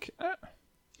feel like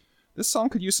this song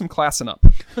could use some classing up.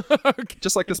 Okay.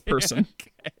 Just like this person.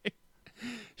 Okay.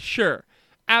 Sure.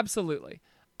 Absolutely.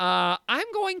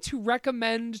 I'm going to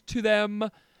recommend to them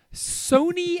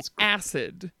Sony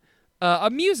Acid, a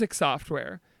music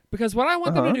software. Because what I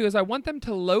want them to do is I want them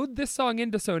to load this song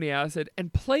into Sony Acid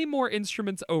and play more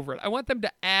instruments over it. I want them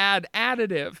to add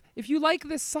additive. If you like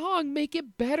this song, make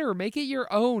it better. Make it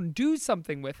your own. Do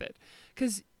something with it.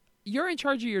 Because you're in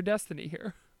charge of your destiny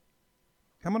here.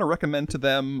 I'm going to recommend to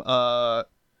them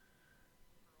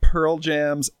Pearl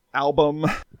Jam's album.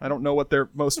 I don't know what their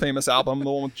most famous album,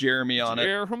 the one with Jeremy on it.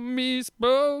 Jeremy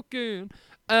spoken.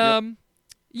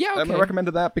 Yeah, okay. I'm going to recommend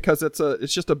to that because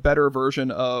it's just a better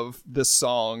version of this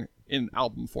song in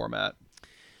album format.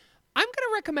 I'm going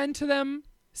to recommend to them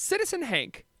Citizen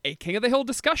Hank, a King of the Hill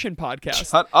discussion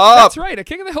podcast. Shut up! That's right, a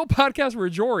King of the Hill podcast where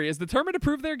Jory is determined to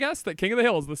prove their guests that King of the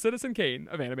Hill is the Citizen Kane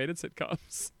of animated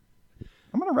sitcoms.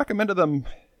 I'm going to recommend to them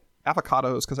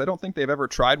avocados because I don't think they've ever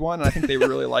tried one, and I think they would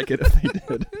really like it if they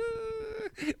did.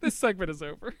 This segment is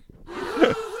over.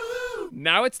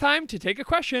 Now it's time to take a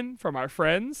question from our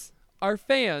friends, our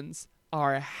fans,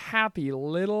 our happy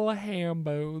little ham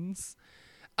bones.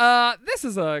 This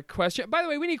is a question. By the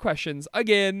way, we need questions.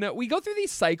 Again, we go through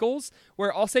these cycles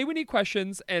where I'll say we need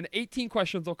questions and 18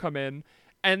 questions will come in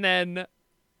and then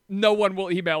no one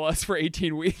will email us for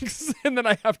 18 weeks and then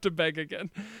I have to beg again.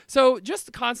 So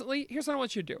just constantly, here's what I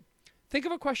want you to do. Think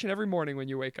of a question every morning when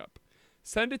you wake up.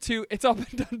 Send it to It's All Been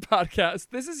Done Podcast.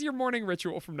 This is your morning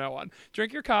ritual from now on.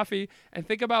 Drink your coffee and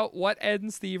think about what Ed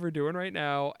and Steve are doing right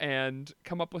now and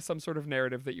come up with some sort of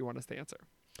narrative that you want us to answer.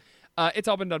 It's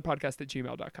all been done podcast at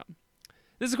gmail.com.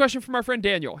 This is a question from our friend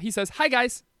Daniel. He says, "Hi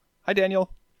guys." Hi,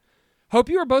 Daniel. "Hope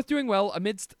you are both doing well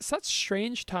amidst such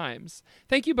strange times.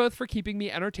 Thank you both for keeping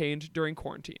me entertained during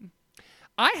quarantine.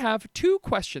 I have 2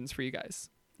 questions for you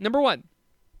guys. Number 1.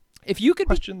 If you could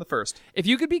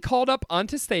be called up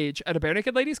onto stage at a Bare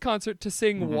Naked Ladies concert to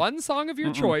sing one song of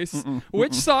your choice,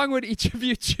 which song would each of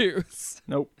you choose?"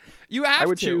 Nope. You have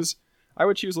I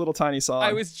would choose Little Tiny Song.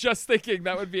 I was just thinking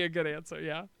that would be a good answer,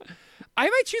 yeah. I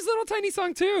might choose Little Tiny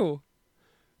Song too.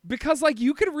 Because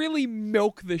you could really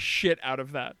milk the shit out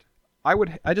of that.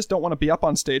 I just don't want to be up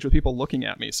on stage with people looking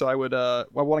at me, so I want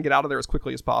to get out of there as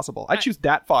quickly as possible. I choose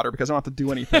Dat Fodder because I don't have to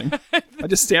do anything. I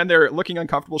just stand there looking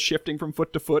uncomfortable, shifting from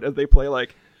foot to foot as they play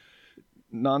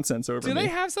nonsense over me. Do they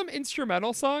have some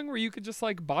instrumental song where you could just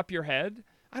bop your head?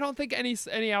 I don't think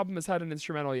any album has had an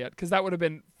instrumental yet because that would have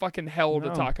been fucking hell to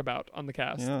talk about on the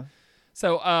cast. Yeah.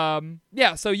 So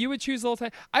so you would choose Little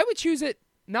Tiny. I would choose it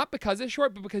not because it's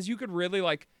short, but because you could really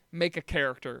make a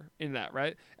character in that,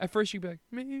 right? At first you'd be like,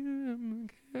 and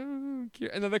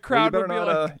then the crowd would be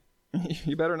like,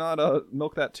 you better not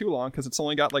milk that too long because it's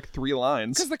only got 3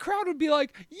 lines. Because the crowd would be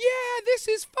like, yeah, this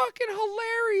is fucking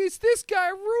hilarious. This guy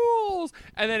rules.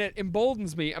 And then it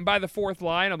emboldens me. And by the 4th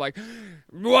line, I'm like,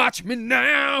 watch me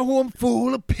now, I'm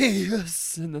full of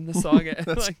piss. And then the song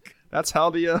ends. That's how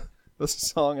the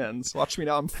song ends. Watch me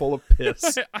now, I'm full of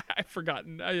piss. I've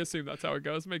forgotten. I assume that's how it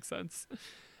goes. Makes sense.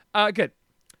 Good.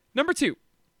 Number 2.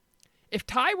 If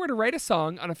Ty were to write a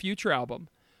song on a future album,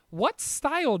 what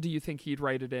style do you think he'd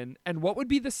write it in, and what would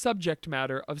be the subject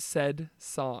matter of said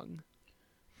song?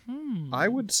 I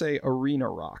would say arena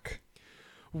rock.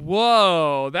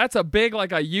 Whoa, that's a big, a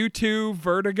U2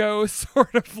 Vertigo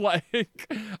sort of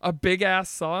a big ass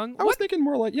song. I was thinking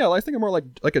more like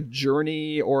a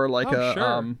Journey or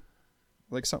sure.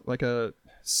 a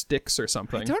Styx or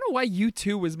something. I don't know why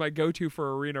U2 was my go-to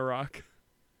for arena rock.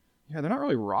 Yeah, they're not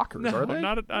really rockers, no, are they?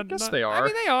 I guess they are. I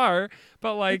mean, they are,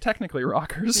 but they're technically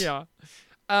rockers. Yeah.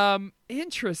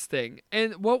 Interesting.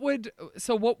 And what would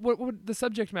the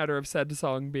subject matter of said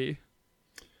song be?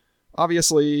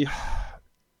 Obviously,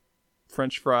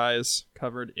 French fries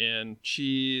covered in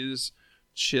cheese,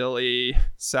 chili,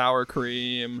 sour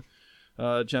cream,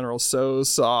 General Tso's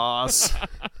sauce,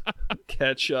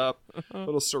 ketchup,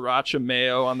 little sriracha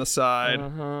mayo on the side,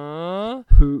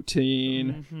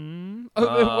 poutine,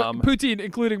 poutine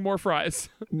including more fries,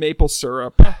 maple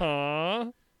syrup,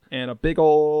 and a big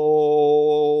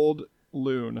old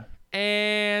loon,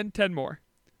 and 10 more.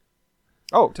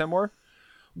 Oh, 10 more?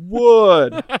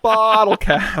 Wood, bottle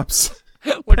caps,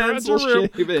 pencil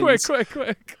shavings,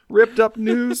 quick, ripped up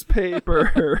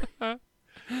newspaper,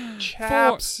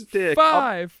 chapstick,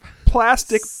 5,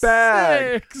 plastic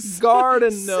bag, 6,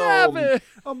 garden gnome, 7,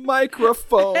 a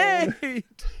microphone, 8,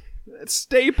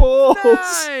 Staples.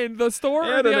 9. The store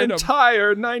or And the an item? entire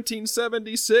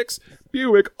 1976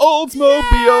 Buick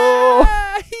Oldsmobile.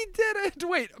 Yeah, he did it.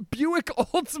 Wait, Buick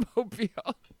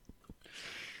Oldsmobile.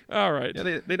 All right.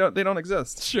 Yeah, they don't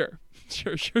exist. Sure.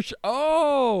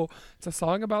 Oh, it's a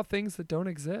song about things that don't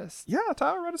exist. Yeah,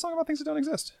 Tyler wrote a song about things that don't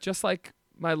exist. Just like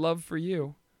my love for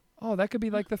you. Oh, that could be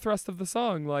like the thrust of the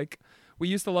song. Like, we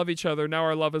used to love each other. Now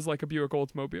our love is like a Buick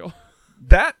Oldsmobile.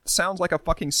 That sounds like a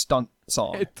fucking stunt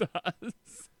song. It does.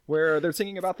 Where they're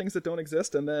singing about things that don't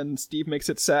exist, and then Steve makes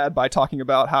it sad by talking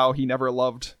about how he never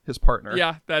loved his partner.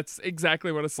 Yeah, that's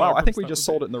exactly what a song. Wow, I think we just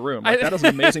sold it in the room. Like, that is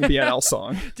an amazing BNL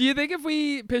song. Do you think if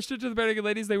we pitched it to the Bennigan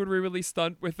Ladies, they would re-release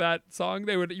Stunt with that song?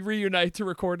 They would reunite to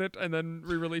record it and then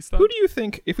re-release Stunt? Who do you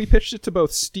think, if we pitched it to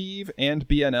both Steve and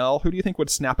BNL, who do you think would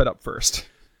snap it up first?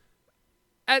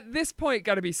 At this point,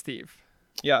 got to be Steve.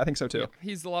 Yeah, I think so too.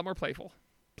 He's a lot more playful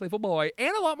boy,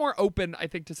 and a lot more open, I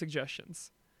think, to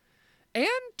suggestions. And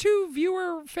to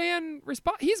viewer fan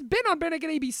response. He's been on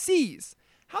Bennigan ABCs.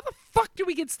 How the fuck do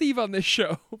we get Steve on this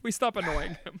show? We stop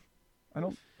annoying him. I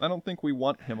don't think we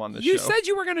want him on this You show. said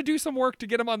you were going to do some work to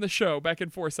get him on the show back in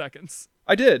 4 seconds.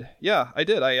 I did. Yeah, I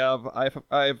did.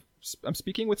 I'm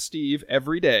speaking with Steve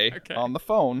every day Okay. on the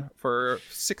phone for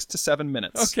 6 to 7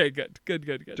 minutes. Okay, good.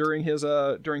 During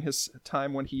his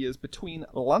time when he is between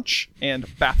lunch and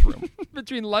bathroom.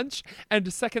 Between lunch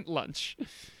and second lunch.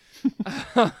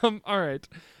 All right.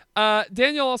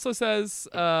 Daniel also says,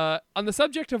 on the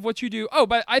subject of what you do. Oh,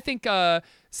 but I think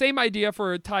same idea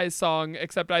for Ty's song,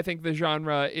 except I think the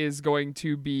genre is going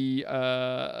to be what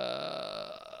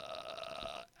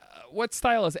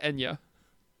style is Enya?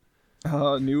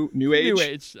 New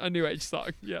age. A new age song.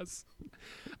 Yes.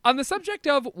 On the subject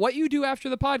of what you do after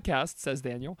the podcast, says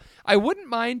Daniel, I wouldn't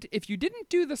mind if you didn't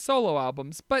do the solo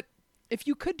albums, but if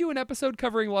you could do an episode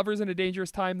covering Lovers in a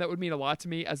Dangerous Time, that would mean a lot to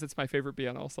me, as it's my favorite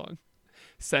BNL song.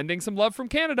 Sending some love from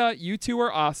Canada. You two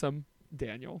are awesome.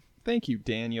 Daniel. Thank you,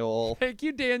 Daniel. Thank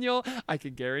you, Daniel. I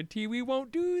can guarantee we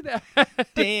won't do that.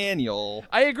 Daniel.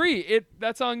 I agree.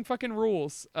 That song fucking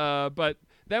rules. But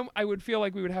then I would feel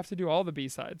like we would have to do all the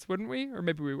B-sides, wouldn't we? Or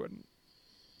maybe we wouldn't.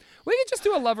 We could just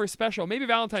do a Lovers special. Maybe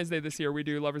Valentine's Day this year we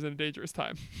do Lovers in a Dangerous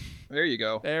Time. There you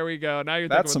go. There we go. Now you're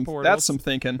That's thinking some with that's portals. some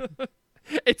thinking.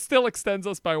 It still extends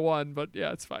us by 1, but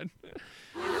yeah, it's fine.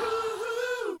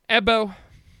 Ebbo.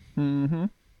 Mm-hmm.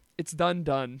 It's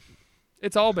done.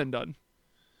 It's all been done.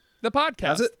 The podcast.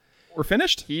 Has it? We're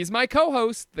finished? He's my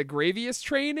co-host, the graviest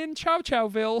train in Chow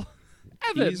Chowville,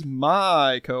 Evan. He's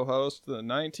my co-host, the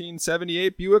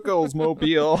 1978 Buick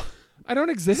Oldsmobile. I don't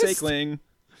exist. Sakeling.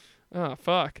 Oh,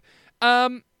 fuck.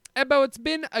 Ebbo, it's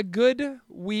been a good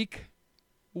week.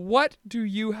 What do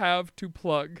you have to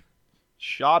plug?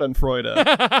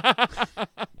 Schadenfreude.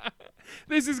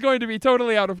 This is going to be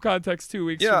totally out of context 2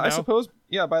 weeks from now. I suppose,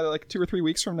 by like 2 or 3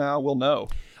 weeks from now, we'll know.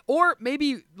 Or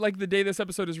maybe, like, the day this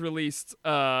episode is released,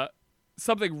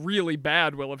 something really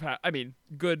bad will have happened. I mean,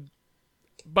 good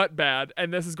but bad,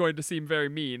 and this is going to seem very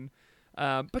mean.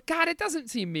 But, God, it doesn't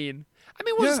seem mean. I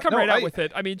mean, we'll just come out with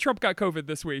it. I mean, Trump got COVID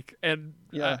this week, and,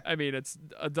 I mean, it's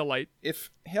a delight.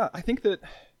 I think that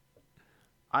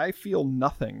I feel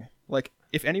nothing. Like,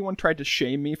 if anyone tried to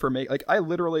shame me for I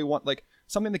literally want, like,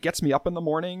 something that gets me up in the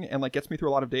morning and, like, gets me through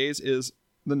a lot of days is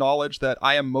the knowledge that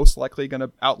I am most likely going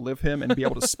to outlive him and be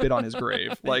able to spit on his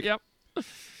grave. Like, yep.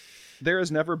 There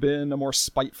has never been a more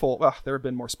spiteful, there have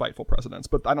been more spiteful presidents,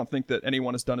 but I don't think that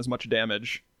anyone has done as much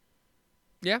damage.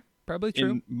 Yeah, probably true.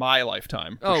 In my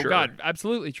lifetime. For Oh, sure. God,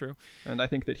 absolutely true. And I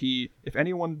think that if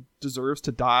anyone deserves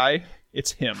to die,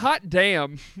 it's him. Hot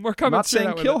damn. We're coming I'm not saying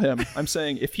out with kill it. him. I'm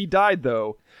saying if he died,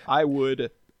 though, I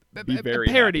would be very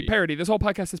happy. Parody. This whole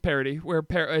podcast is parody.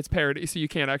 It's parody, so you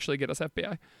can't actually get us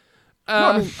FBI. No,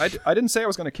 I mean, I didn't say I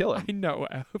was going to kill him. I know,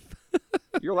 F.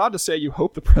 You're allowed to say you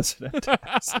hope the president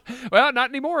dies. Well,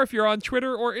 not anymore if you're on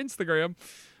Twitter or Instagram.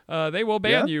 They will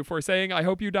ban you for saying, I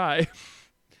hope you die.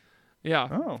 Yeah.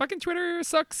 Oh. Fucking Twitter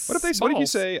sucks. What if you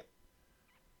balls. say,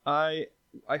 I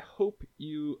hope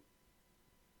you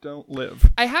don't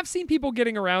live? I have seen people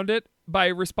getting around it by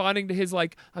responding to his,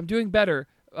 like, I'm doing better,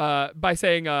 by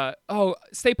saying, oh,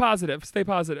 stay positive,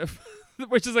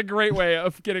 which is a great way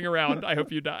of getting around, I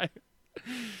hope you die.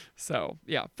 So,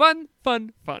 yeah, fun.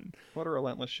 What a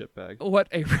relentless shitbag. What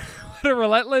a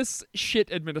relentless shit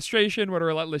administration. What a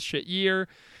relentless shit year.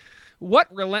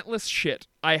 What relentless shit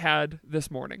I had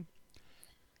this morning.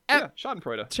 Yeah,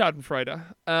 Schadenfreude. Schadenfreude.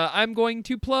 I'm going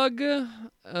to plug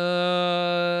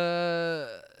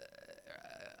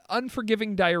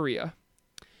Unforgiving Diarrhea.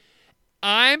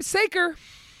 I'm Saker.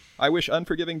 I wish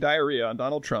unforgiving diarrhea on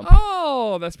Donald Trump.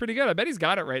 Oh, that's pretty good. I bet he's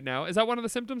got it right now. Is that one of the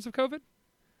symptoms of COVID?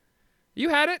 You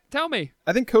had it. Tell me.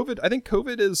 I think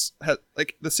COVID is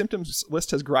like the symptoms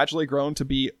list has gradually grown to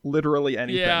be literally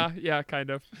anything. Yeah, kind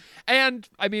of. And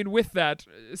I mean, with that,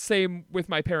 same with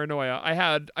my paranoia.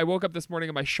 I woke up this morning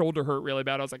and my shoulder hurt really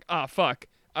bad. I was like, fuck.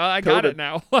 I got it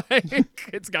now. Like,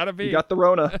 it's gotta be. You got the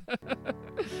Rona.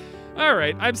 All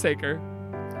right, I'm Saker.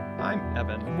 I'm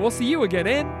Evan. We'll see you again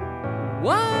in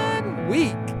 1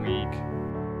 week.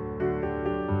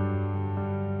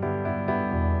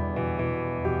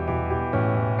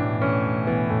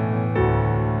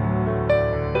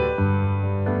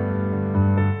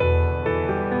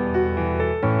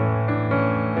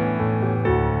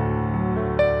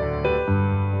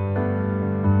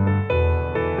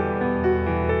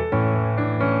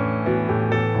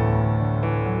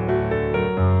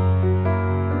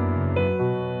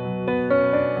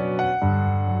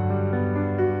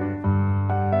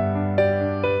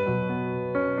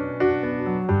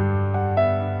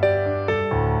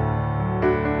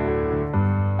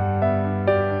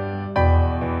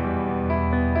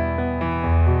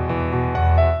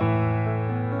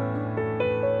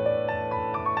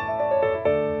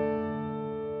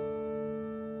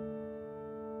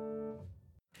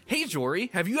 Hey, Jory,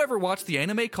 have you ever watched the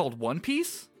anime called One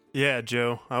Piece? Yeah,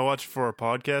 Joe. I watch it for a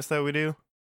podcast that we do.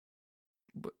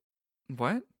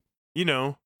 What? You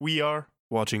know, we are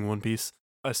watching One Piece.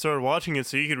 I started watching it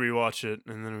so you could rewatch it,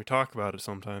 and then we talk about it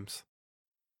sometimes.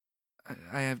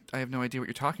 I have no idea what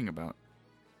you're talking about.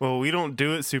 Well, we don't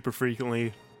do it super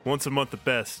frequently. Once a month at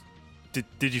best.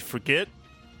 Did you forget?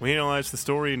 We analyze the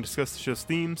story and discuss the show's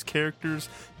themes, characters,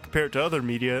 compare it to other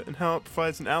media, and how it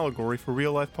provides an allegory for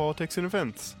real-life politics and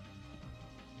events.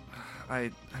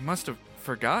 I must have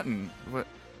forgotten.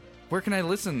 Where can I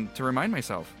listen to remind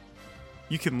myself?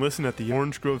 You can listen at the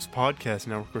Orange Groves Podcast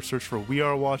Network or search for We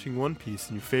Are Watching One Piece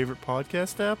in your favorite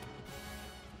podcast app.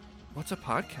 What's a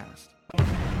podcast?